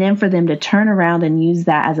disrespectful. And then for them to turn around and use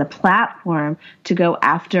that as a platform to go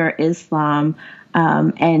after Islam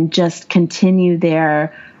and just continue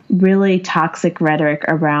their really toxic rhetoric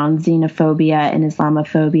around xenophobia and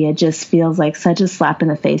Islamophobia just feels like such a slap in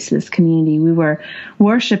the face to this community. We were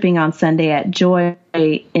worshiping on Sunday at Joy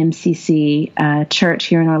MCC church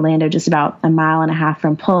here in Orlando, just about a mile and a half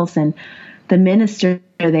from Pulse, and the minister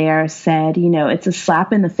there said, it's a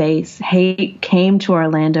slap in the face. Hate came to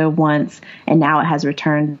Orlando once, and now it has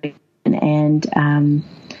returned, and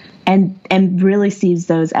really sees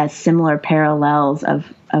those as similar parallels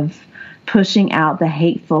of pushing out the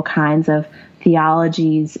hateful kinds of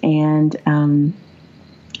theologies and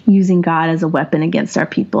using God as a weapon against our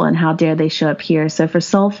people, and how dare they show up here. So for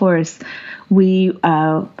Soul Force, we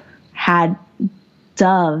had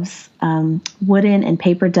doves, wooden and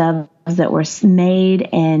paper doves that were made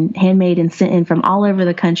and handmade and sent in from all over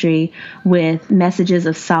the country with messages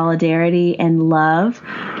of solidarity and love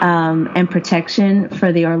and protection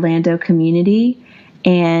for the Orlando community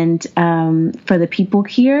and for the people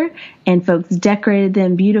here. And folks decorated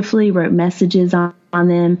them beautifully, wrote messages on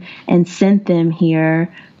them, and sent them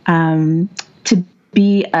here to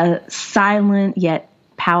be a silent yet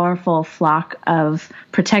powerful flock of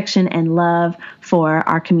protection and love for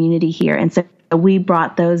our community here. And so we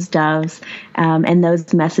brought those doves and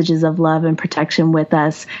those messages of love and protection with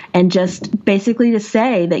us, and just basically to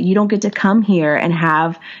say that you don't get to come here and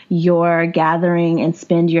have your gathering and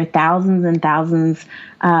spend your thousands and thousands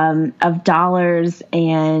of dollars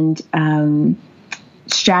and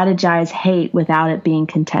strategize hate without it being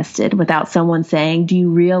contested, without someone saying, do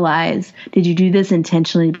you realize, did you do this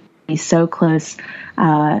intentionally to be so close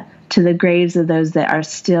to the graves of those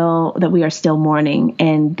that we are still mourning?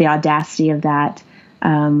 And the audacity of that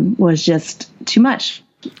was just too much.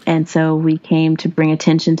 And so we came to bring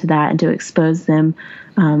attention to that and to expose them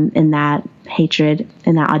in that hatred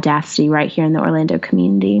and that audacity right here in the Orlando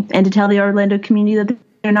community, and to tell the Orlando community that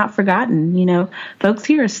they're not forgotten. Folks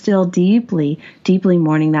here are still deeply, deeply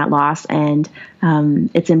mourning that loss, and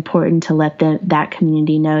it's important to let that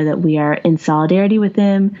community know that we are in solidarity with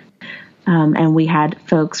them. And we had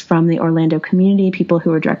folks from the Orlando community, people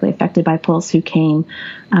who were directly affected by Pulse, who came,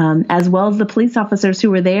 as well as the police officers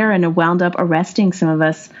who were there and wound up arresting some of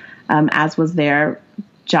us, as was their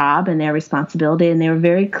job and their responsibility. And they were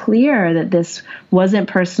very clear that this wasn't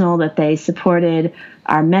personal, that they supported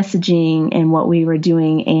our messaging and what we were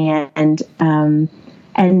doing.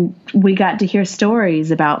 And we got to hear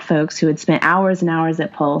stories about folks who had spent hours and hours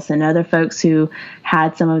at Pulse, and other folks who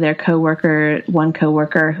had some of their one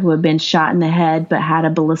coworker who had been shot in the head but had a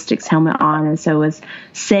ballistics helmet on, and so was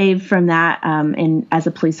saved from that and as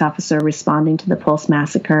a police officer responding to the Pulse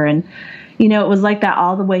massacre. And it was like that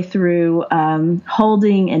all the way through,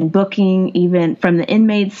 holding and booking, even from the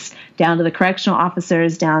inmates down to the correctional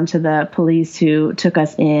officers, down to the police who took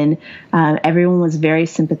us in. Everyone was very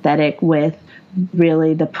sympathetic with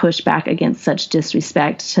really the pushback against such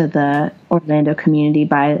disrespect to the Orlando community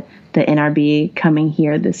by the NRB coming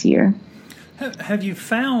here this year. Have you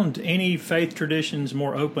found any faith traditions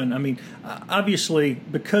more open? I mean, obviously,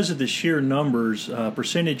 because of the sheer numbers,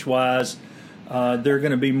 percentage-wise, there are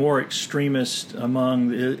going to be more extremists among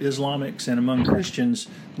the Islamics and among Christians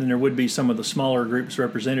than there would be some of the smaller groups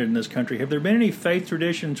represented in this country. Have there been any faith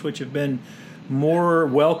traditions which have been more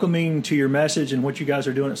welcoming to your message and what you guys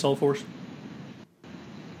are doing at Soul Force?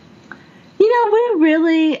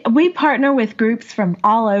 We partner with groups from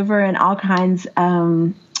all over and all kinds.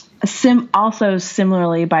 Also,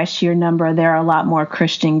 similarly, by sheer number, there are a lot more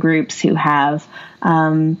Christian groups who have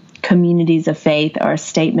communities of faith or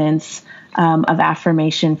statements of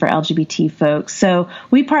affirmation for LGBT folks. So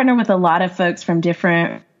we partner with a lot of folks from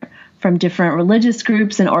different religious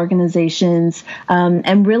groups and organizations,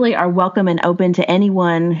 and really are welcome and open to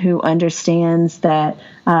anyone who understands that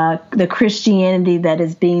the Christianity that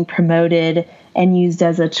is being promoted and used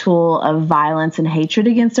as a tool of violence and hatred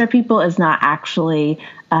against our people is not actually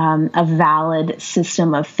a valid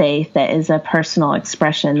system of faith that is a personal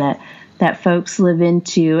expression that that folks live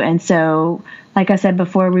into. And so, like I said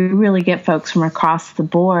before, we really get folks from across the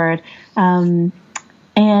board. And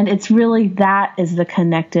it's really that is the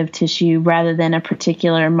connective tissue rather than a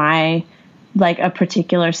particular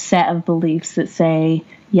set of beliefs that say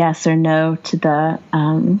yes or no to the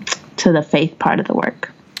faith part of the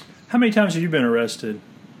work. How many times have you been arrested?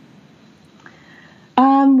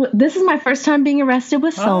 This is my first time being arrested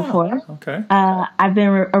with Soul4. Okay. I've been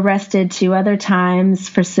arrested 2 other times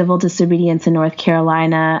for civil disobedience in North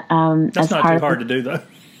Carolina. That's not too hard to do, though.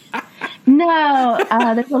 No,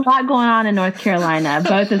 there's a lot going on in North Carolina,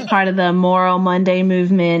 both as part of the Moral Monday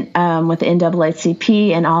movement with the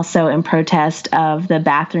NAACP and also in protest of the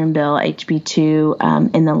bathroom bill,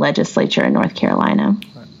 HB2, in the legislature in North Carolina.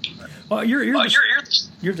 Well, you're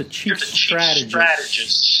the chief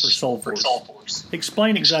strategist for Soul4.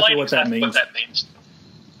 Explain exactly what that means.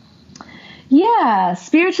 Yeah,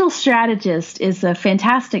 spiritual strategist is a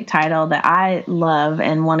fantastic title that I love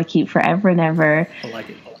and want to keep forever and ever. I like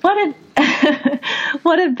it.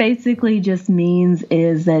 What it basically just means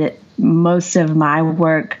is that most of my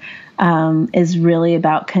work is really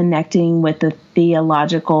about connecting with the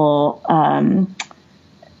theological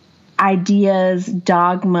ideas,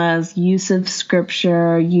 dogmas, use of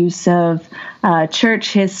scripture, use of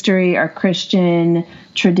church history or Christian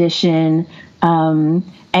tradition,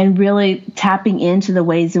 and really tapping into the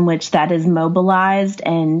ways in which that is mobilized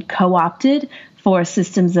and co-opted for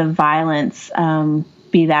systems of violence,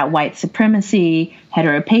 be that white supremacy,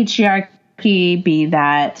 heteropatriarchy, be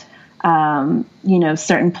that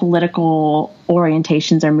certain political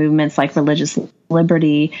orientations or movements like religious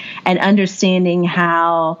liberty, and understanding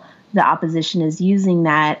how the opposition is using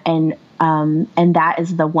that, and that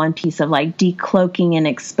is the one piece of like decloaking and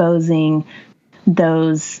exposing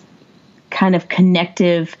those kind of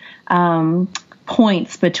connective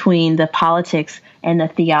points between the politics and the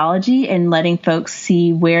theology, and letting folks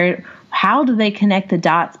see how do they connect the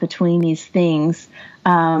dots between these things.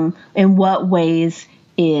 In what ways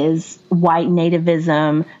is white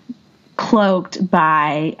nativism cloaked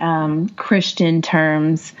by Christian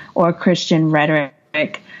terms or Christian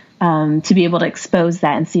rhetoric, to be able to expose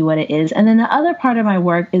that and see what it is. And then the other part of my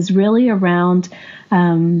work is really around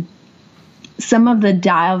some of the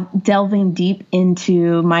delving deep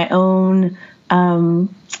into my own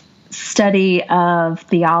study of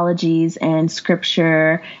theologies and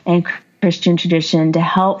scripture and Christian tradition to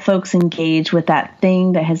help folks engage with that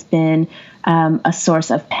thing that has been a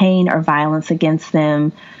source of pain or violence against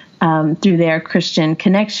them through their Christian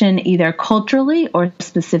connection, either culturally or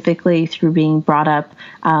specifically through being brought up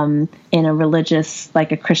in a religious,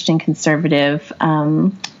 like a Christian conservative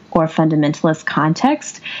or fundamentalist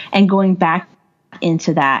context, and going back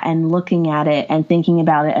into that and looking at it and thinking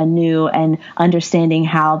about it anew and understanding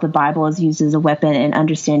how the Bible is used as a weapon and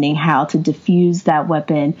understanding how to diffuse that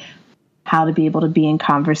weapon, how to be able to be in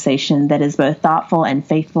conversation that is both thoughtful and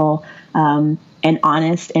faithful and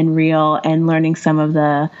honest and real, and learning some of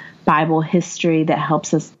the Bible history that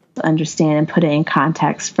helps us understand and put it in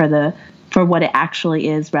context for what it actually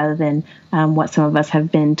is, rather than what some of us have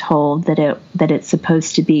been told that it's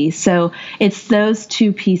supposed to be. So it's those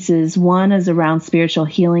two pieces. One is around spiritual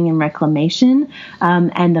healing and reclamation,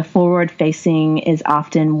 and the forward-facing is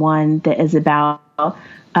often one that is about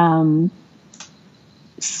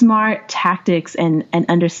smart tactics and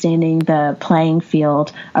understanding the playing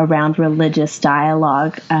field around religious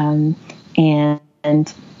dialogue, and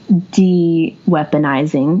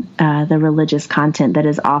de-weaponizing the religious content that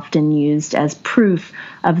is often used as proof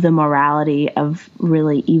of the morality of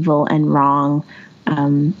really evil and wrong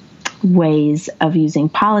ways of using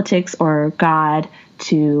politics or God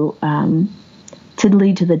to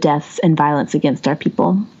lead to the deaths and violence against our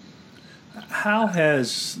people. How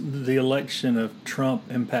has the election of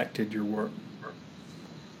Trump impacted your work?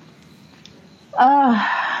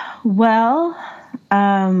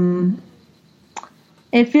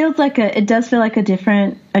 It does feel like a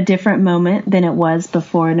different moment than it was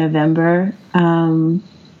before November.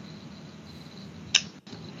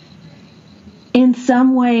 In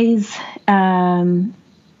some ways, the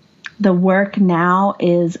work now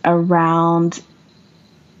is around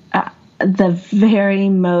the very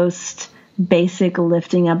most basic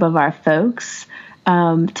lifting up of our folks,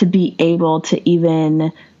 to be able to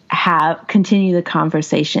even continue the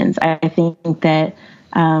conversations. I think that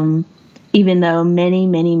even though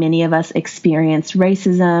many of us experience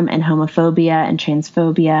racism and homophobia and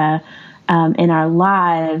transphobia in our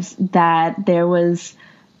lives, that there was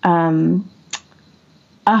a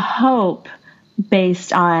hope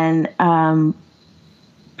based on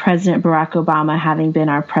President Barack Obama having been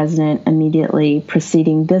our president immediately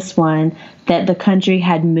preceding this one, that the country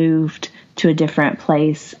had moved to a different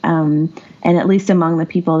place. And at least among the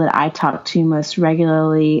people that I talk to most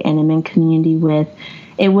regularly and am in community with,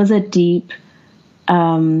 it was a deep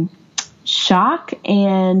shock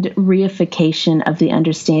and reification of the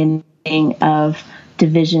understanding of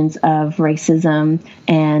divisions of racism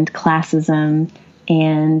and classism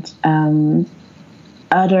and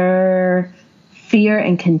utter fear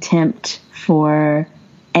and contempt for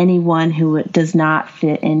anyone who does not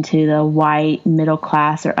fit into the white middle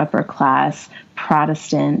class or upper class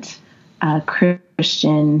Protestant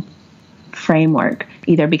Christian framework,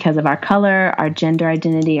 either because of our color, our gender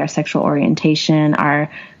identity, our sexual orientation, our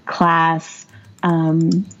class.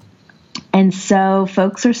 And so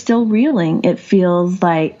folks are still reeling. It feels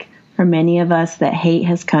like for many of us that hate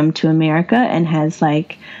has come to America and has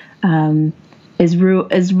is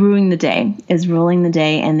ruling the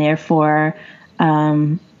day, and therefore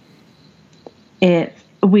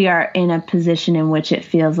we are in a position in which it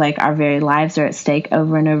feels like our very lives are at stake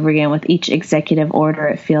over and over again. With each executive order,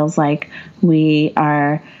 it feels like we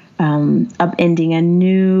are upending a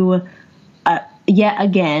new, yet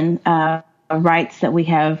again, rights that we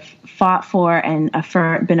have fought for and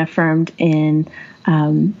been affirmed in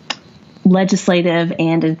legislative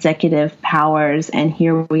and executive powers. And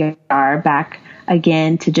here we are back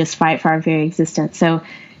again to just fight for our very existence. So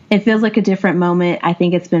it feels like a different moment. I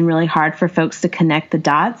think it's been really hard for folks to connect the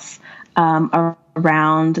dots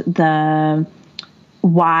around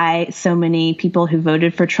why so many people who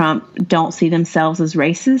voted for Trump don't see themselves as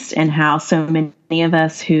racist, and how so many of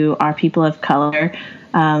us who are people of color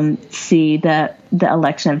see the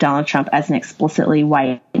election of Donald Trump as an explicitly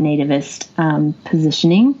white nativist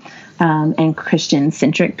positioning and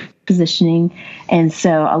Christian-centric positioning. And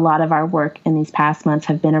so a lot of our work in these past months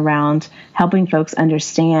have been around helping folks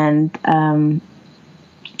understand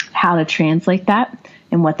how to translate that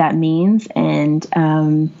and what that means, and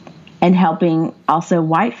helping also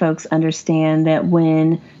white folks understand that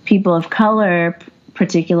when people of color,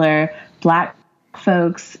 particular Black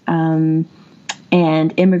folks,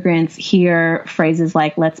 and immigrants hear phrases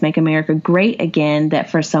like "let's make America great again," that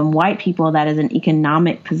for some white people that is an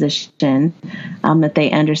economic position, that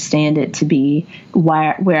they understand it to be,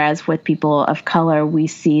 whereas with people of color, we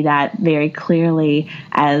see that very clearly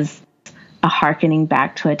as a hearkening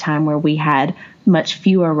back to a time where we had much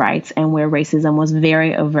fewer rights and where racism was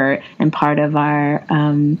very overt and part of our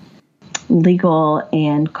legal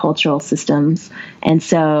and cultural systems. And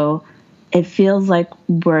so it feels like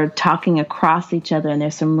we're talking across each other, and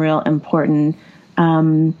there's some real important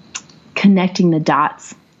connecting the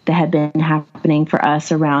dots that have been happening for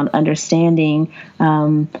us around understanding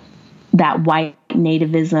that white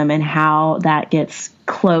nativism and how that gets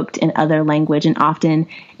cloaked in other language. And often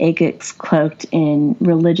it gets cloaked in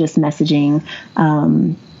religious messaging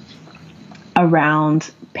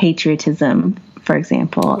around patriotism, for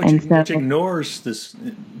example. Which ignores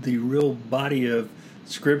the real body of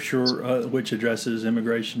Scripture, which addresses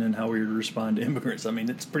immigration and how we respond to immigrants. I mean,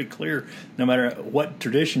 it's pretty clear, no matter what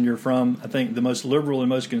tradition you're from. I think the most liberal and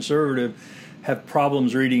most conservative have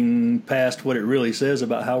problems reading past what it really says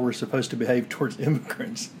about how we're supposed to behave towards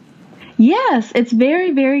immigrants. Yes, it's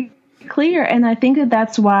very, very clear. And I think that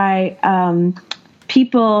that's why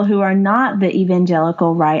people who are not the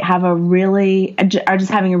evangelical right are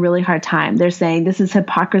just having a really hard time. They're saying this is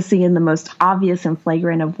hypocrisy in the most obvious and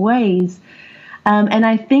flagrant of ways. And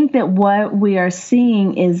I think that what we are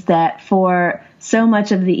seeing is that for so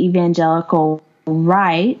much of the evangelical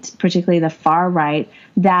right, particularly the far right,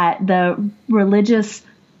 that the religious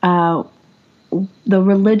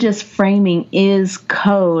framing is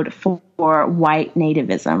code for white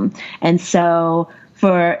nativism. And so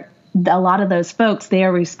for a lot of those folks, they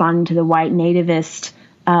are responding to the white nativist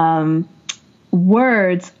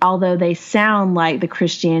words, although they sound like the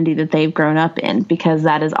Christianity that they've grown up in, because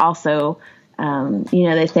that is also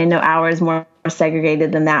they say no hour is more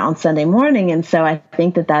segregated than that on Sunday morning. And so I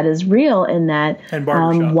think that is real in that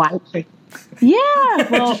white. Yeah,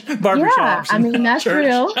 well, barbershops. I mean, that's church.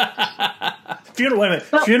 Real.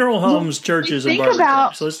 Funeral homes, churches, and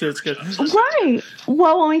barbershops. So it's good. Right.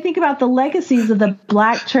 Well, when we think about the legacies of the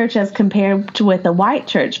Black church as compared to with the white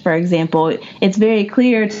church, for example, it's very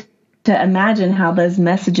clear to imagine how those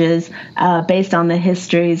messages, based on the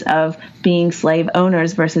histories of being slave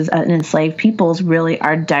owners versus enslaved peoples, really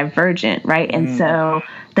are divergent, right? And so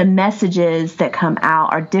the messages that come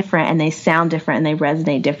out are different, and they sound different, and they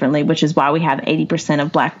resonate differently, which is why we have 80%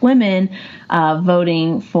 of Black women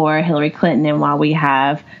voting for Hillary Clinton, and why we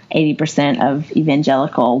have 80% of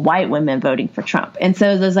evangelical white women voting for Trump. And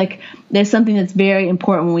so there's something that's very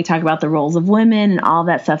important when we talk about the roles of women and all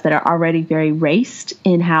that stuff that are already very raced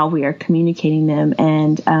in how we are communicating them.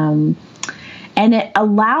 And And it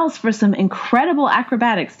allows for some incredible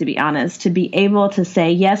acrobatics, to be honest, to be able to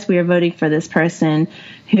say, yes, we are voting for this person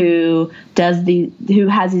who has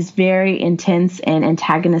these very intense and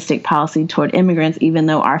antagonistic policy toward immigrants, even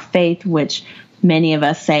though our faith, which many of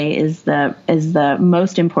us say is the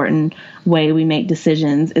most important way we make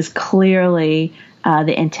decisions, is clearly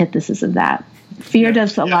the antithesis of that. Fear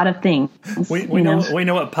does a lot of things. We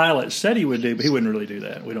know what Pilate said he would do, but he wouldn't really do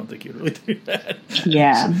that. We don't think he would really do that.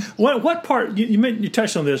 Yeah. So what part you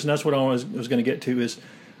touched on this, and that's what I was going to get to, is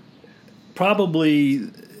probably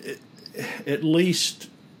at least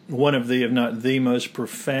one of the, if not the most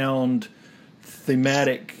profound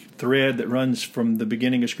thematic thread that runs from the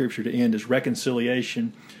beginning of Scripture to end is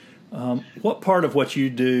reconciliation. What part of what you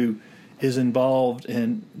do is involved,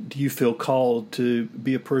 and do you feel called to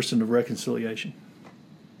be a person of reconciliation?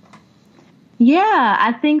 Yeah,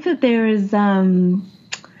 I think that there's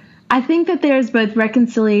both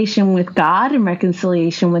reconciliation with God and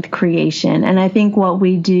reconciliation with creation. And I think what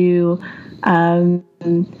we do for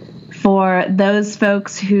those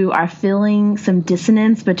folks who are feeling some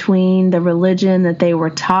dissonance between the religion that they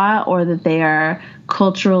were taught or that they are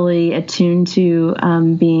culturally attuned to,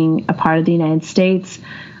 being a part of the United States,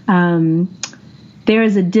 there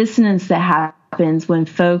is a dissonance that happens when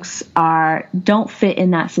folks don't fit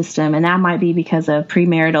in that system. And that might be because of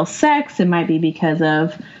premarital sex. It might be because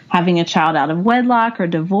of having a child out of wedlock or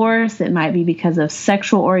divorce. It might be because of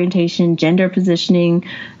sexual orientation, gender positioning,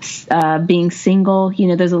 being single.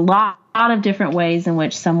 There's a lot of different ways in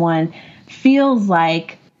which someone feels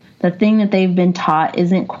like the thing that they've been taught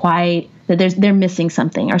isn't quite, that they're missing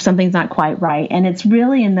something or something's not quite right. And it's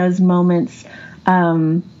really in those moments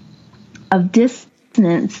of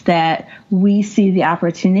dissonance that we see the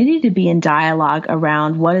opportunity to be in dialogue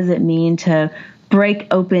around what does it mean to break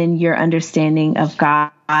open your understanding of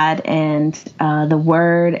God and the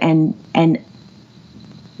Word and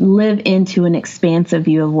live into an expansive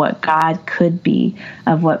view of what God could be,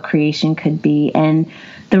 of what creation could be. And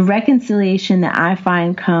the reconciliation that I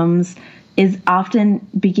find often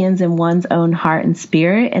begins in one's own heart and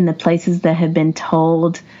spirit, in the places that have been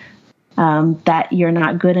told that you're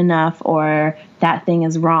not good enough, or that thing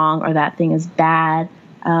is wrong, or that thing is bad,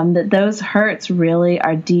 that those hurts really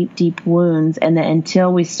are deep, deep wounds. And that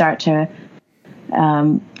until we start to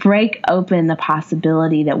break open the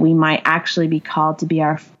possibility that we might actually be called to be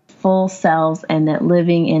our full selves, and that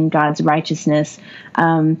living in God's righteousness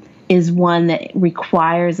is one that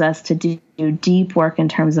requires us to do deep work in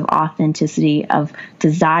terms of authenticity, of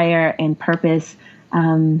desire and purpose,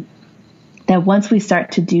 that once we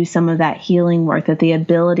start to do some of that healing work, that the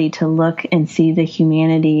ability to look and see the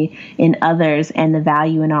humanity in others and the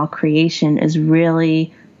value in all creation is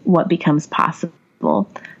really what becomes possible.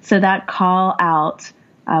 So that call out,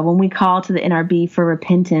 when we call to the NRB for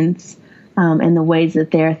repentance, and the ways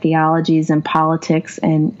that their theologies and politics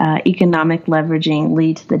and economic leveraging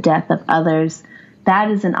lead to the death of others,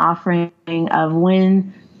 that is an offering of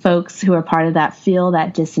when folks who are part of that feel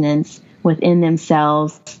that dissonance within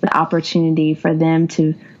themselves, the opportunity for them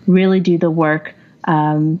to really do the work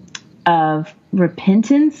of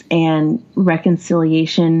repentance and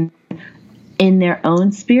reconciliation in their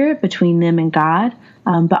own spirit between them and God,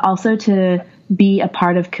 but also to be a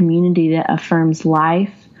part of community that affirms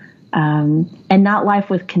life, and not life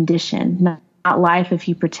with condition, not life if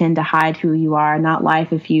you pretend to hide who you are, not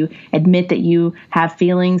life if you admit that you have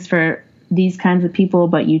feelings for these kinds of people,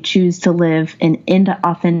 but you choose to live in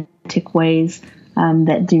authentic ways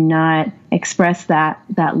that do not express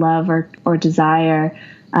that love or desire,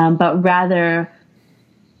 but rather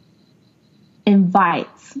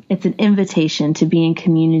invites. It's an invitation to be in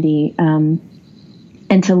community,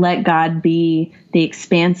 and to let God be the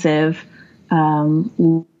expansive,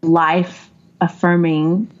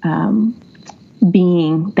 life-affirming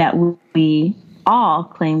being that we all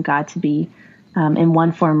claim God to be in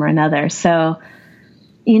one form or another. So,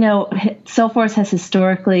 Soulforce has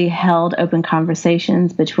historically held open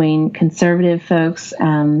conversations between conservative folks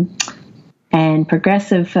and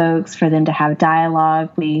progressive folks for them to have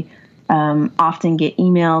dialogue. We often get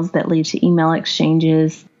emails that lead to email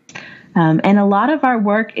exchanges. And a lot of our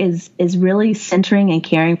work is really centering and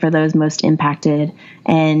caring for those most impacted,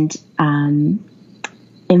 and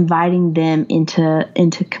inviting them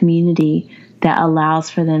into community that allows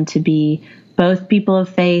for them to be both people of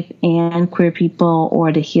faith and queer people,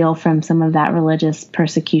 or to heal from some of that religious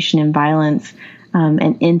persecution and violence,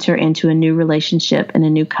 and enter into a new relationship and a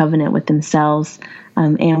new covenant with themselves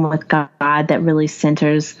and with God that really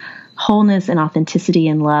centers wholeness and authenticity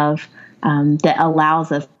and love, that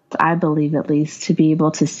allows us, I believe at least, to be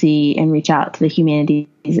able to see and reach out to the humanities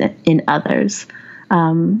in others.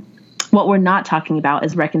 What we're not talking about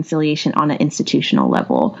is reconciliation on an institutional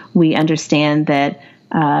level. We understand that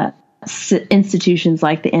institutions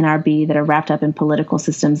like the NRB that are wrapped up in political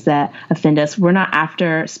systems that offend us, we're not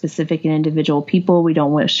after specific and individual people. We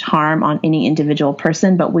don't wish harm on any individual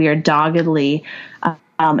person, but we are doggedly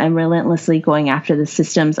and relentlessly going after the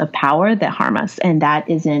systems of power that harm us. And that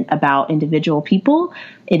isn't about individual people.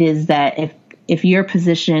 It is that if your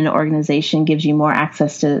position, organization gives you more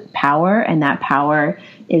access to power, and that power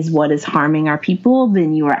is what is harming our people,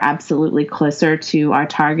 then you are absolutely closer to our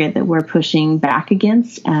target that we're pushing back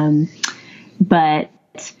against. But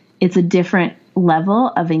it's a different level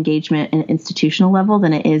of engagement in an institutional level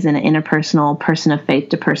than it is in an interpersonal person of faith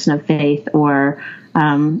to person of faith, or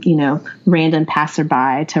random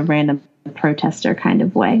passerby to random protester kind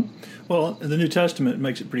of way. Well, the New Testament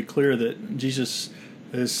makes it pretty clear that Jesus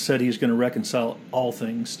has said he's going to reconcile all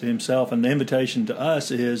things to himself, and the invitation to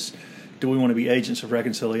us is, do we want to be agents of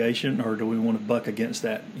reconciliation, or do we want to buck against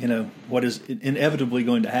that? What is inevitably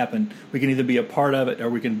going to happen? We can either be a part of it, or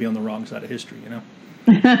we can be on the wrong side of history,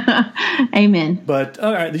 Amen. But,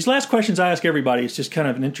 all right, these last questions I ask everybody, it's just kind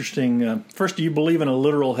of an interesting, first, do you believe in a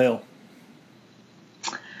literal hell?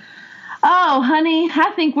 Oh, honey,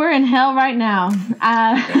 I think we're in hell right now.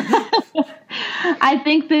 I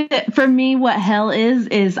think that for me, what hell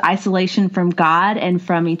is isolation from God and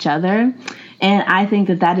from each other. And I think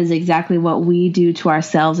that is exactly what we do to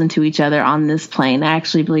ourselves and to each other on this plane. I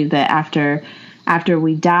actually believe that after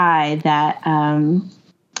we die,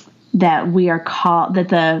 that we are called, that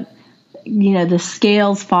the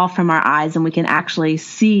scales fall from our eyes, and we can actually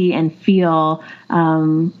see and feel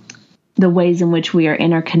the ways in which we are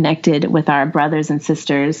interconnected with our brothers and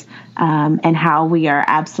sisters, and how we are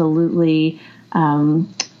absolutely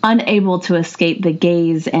unable to escape the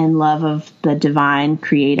gaze and love of the divine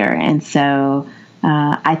creator. And so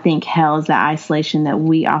I think hell is the isolation that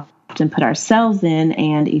we often put ourselves in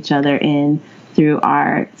and each other in through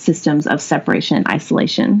our systems of separation and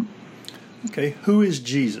isolation. Okay, who is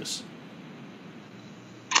Jesus?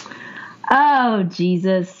 Oh,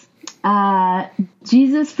 Jesus.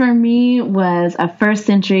 Jesus for me was a first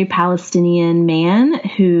century Palestinian man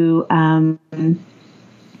who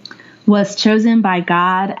was chosen by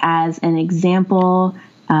God as an example,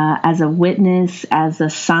 as a witness, as a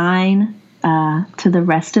sign to the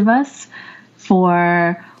rest of us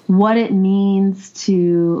for what it means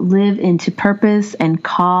to live into purpose and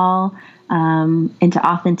call, into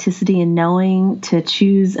authenticity and knowing, to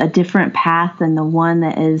choose a different path than the one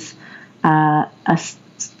that is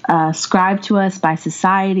ascribed to us by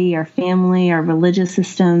society or family or religious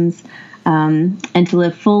systems, and to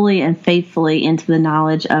live fully and faithfully into the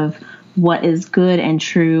knowledge of what is good and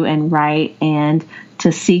true and right, and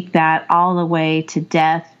to seek that all the way to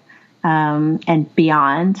death and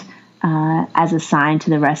beyond, as a sign to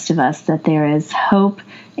the rest of us that there is hope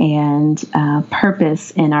and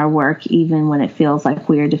purpose in our work, even when it feels like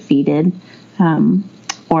we are defeated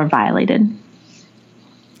or violated.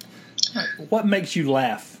 What makes you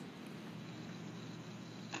laugh?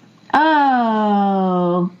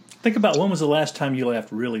 Oh. Think about, when was the last time you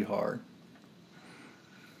laughed really hard?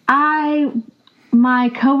 My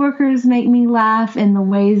coworkers make me laugh in the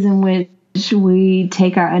ways in which we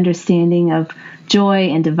take our understanding of joy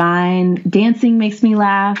and divine. Dancing makes me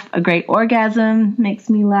laugh. A great orgasm makes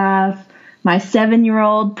me laugh. My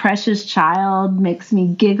 7-year-old precious child makes me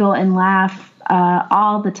giggle and laugh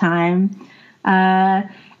all the time.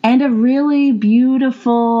 And a really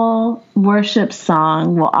beautiful worship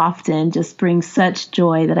song will often just bring such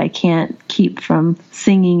joy that I can't keep from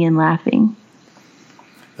singing and laughing.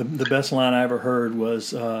 The best line I ever heard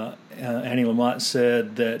was Annie Lamott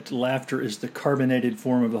said that laughter is the carbonated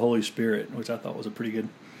form of the Holy Spirit, which I thought was a pretty good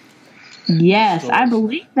Yes, story. I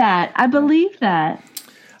believe that. I believe that.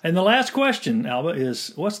 And the last question, Alba,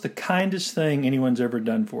 is what's the kindest thing anyone's ever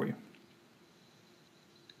done for you?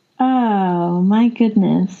 Oh, my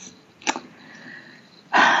goodness.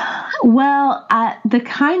 Well, the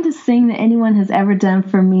kindest thing that anyone has ever done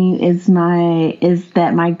for me is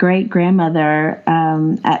that my great grandmother,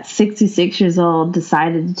 at 66 years old,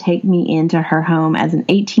 decided to take me into her home as an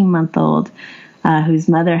 18-month-old, whose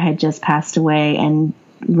mother had just passed away, and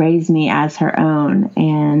raised me as her own.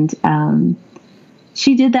 And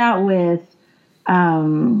she did that with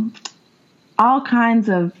all kinds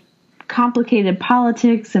of complicated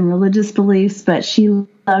politics and religious beliefs, but she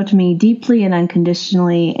loved me deeply and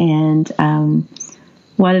unconditionally, and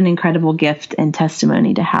what an incredible gift and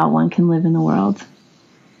testimony to how one can live in the world.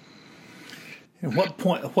 And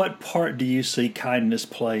what part do you see kindness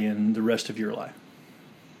play in the rest of your life?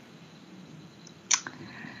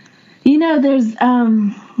 There's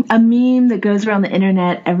a meme that goes around the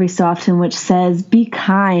internet every so often which says, be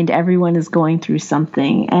kind, everyone is going through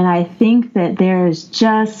something. And I think that there is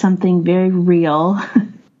just something very real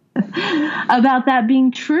about that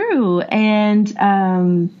being true. And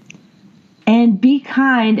be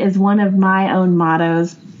kind is one of my own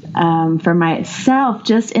mottos for myself,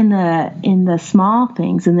 just in the small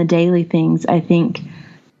things, in the daily things. I think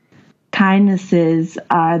kindnesses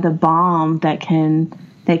are the balm that can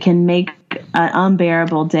make an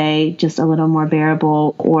unbearable day just a little more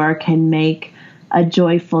bearable, or can make a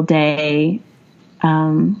joyful day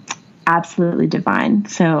absolutely divine.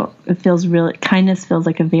 So kindness feels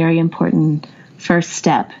like a very important first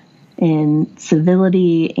step in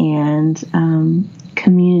civility and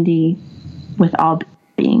community with all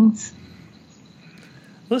beings.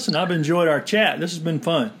 Listen, I've enjoyed our chat. This has been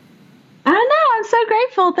fun. I know. I'm so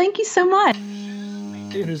grateful. Thank you so much.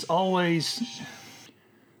 It is always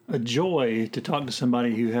a joy to talk to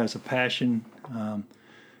somebody who has a passion,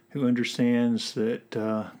 who understands that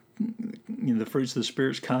the fruits of the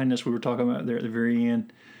Spirit's kindness we were talking about there at the very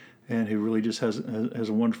end, and who really just has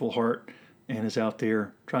a wonderful heart and is out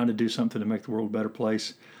there trying to do something to make the world a better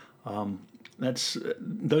place.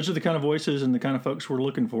 Those are the kind of voices and the kind of folks we're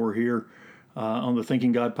looking for here on the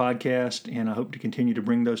Thinking God podcast, and I hope to continue to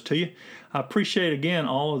bring those to you. I appreciate, again,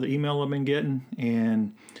 all of the email I've been getting,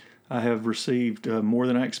 and I have received more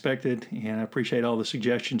than I expected, and I appreciate all the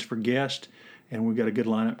suggestions for guests, and we've got a good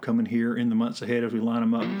lineup coming here in the months ahead as we line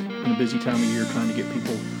them up in a busy time of year trying to get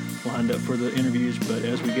people lined up for the interviews. But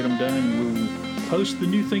as we get them done, we'll post the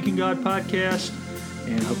new Thinking God podcast,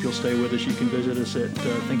 and hope you'll stay with us. You can visit us at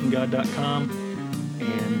thinkinggod.com,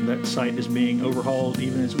 and that site is being overhauled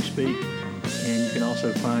even as we speak. And you can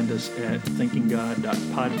also find us at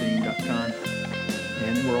thinkinggod.podbean.com.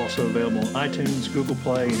 And we're also available on iTunes, Google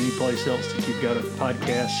Play, and any place else that you've got a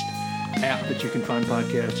podcast app that you can find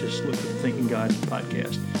podcasts. Just look for the Thinking God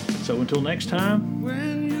podcast. So until next time,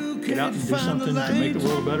 get out and do something to make the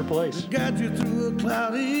world a better place. Got you through a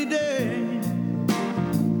cloudy day.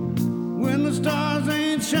 When the stars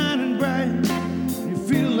ain't shining bright, you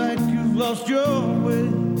feel like you've lost your way.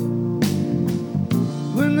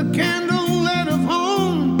 When the candle light of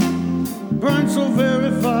home burns so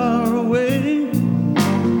very far away,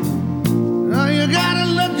 now you gotta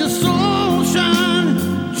let your soul shine,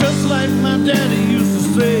 just like my daddy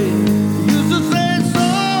used to say.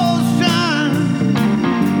 Soul shine,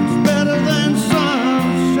 it's better than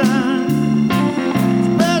sunshine,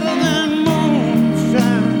 it's better than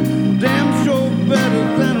moonshine, damn sure better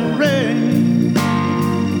than rain.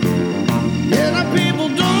 Yeah, the people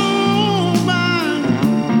don't mind,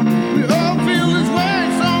 we all feel this way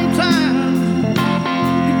sometimes.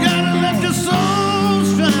 You gotta let your soul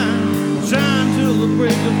shine, shine till the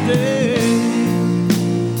break of day.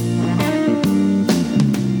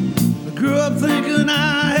 I grew up thinking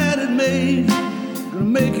I had it made, gonna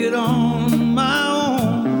make it on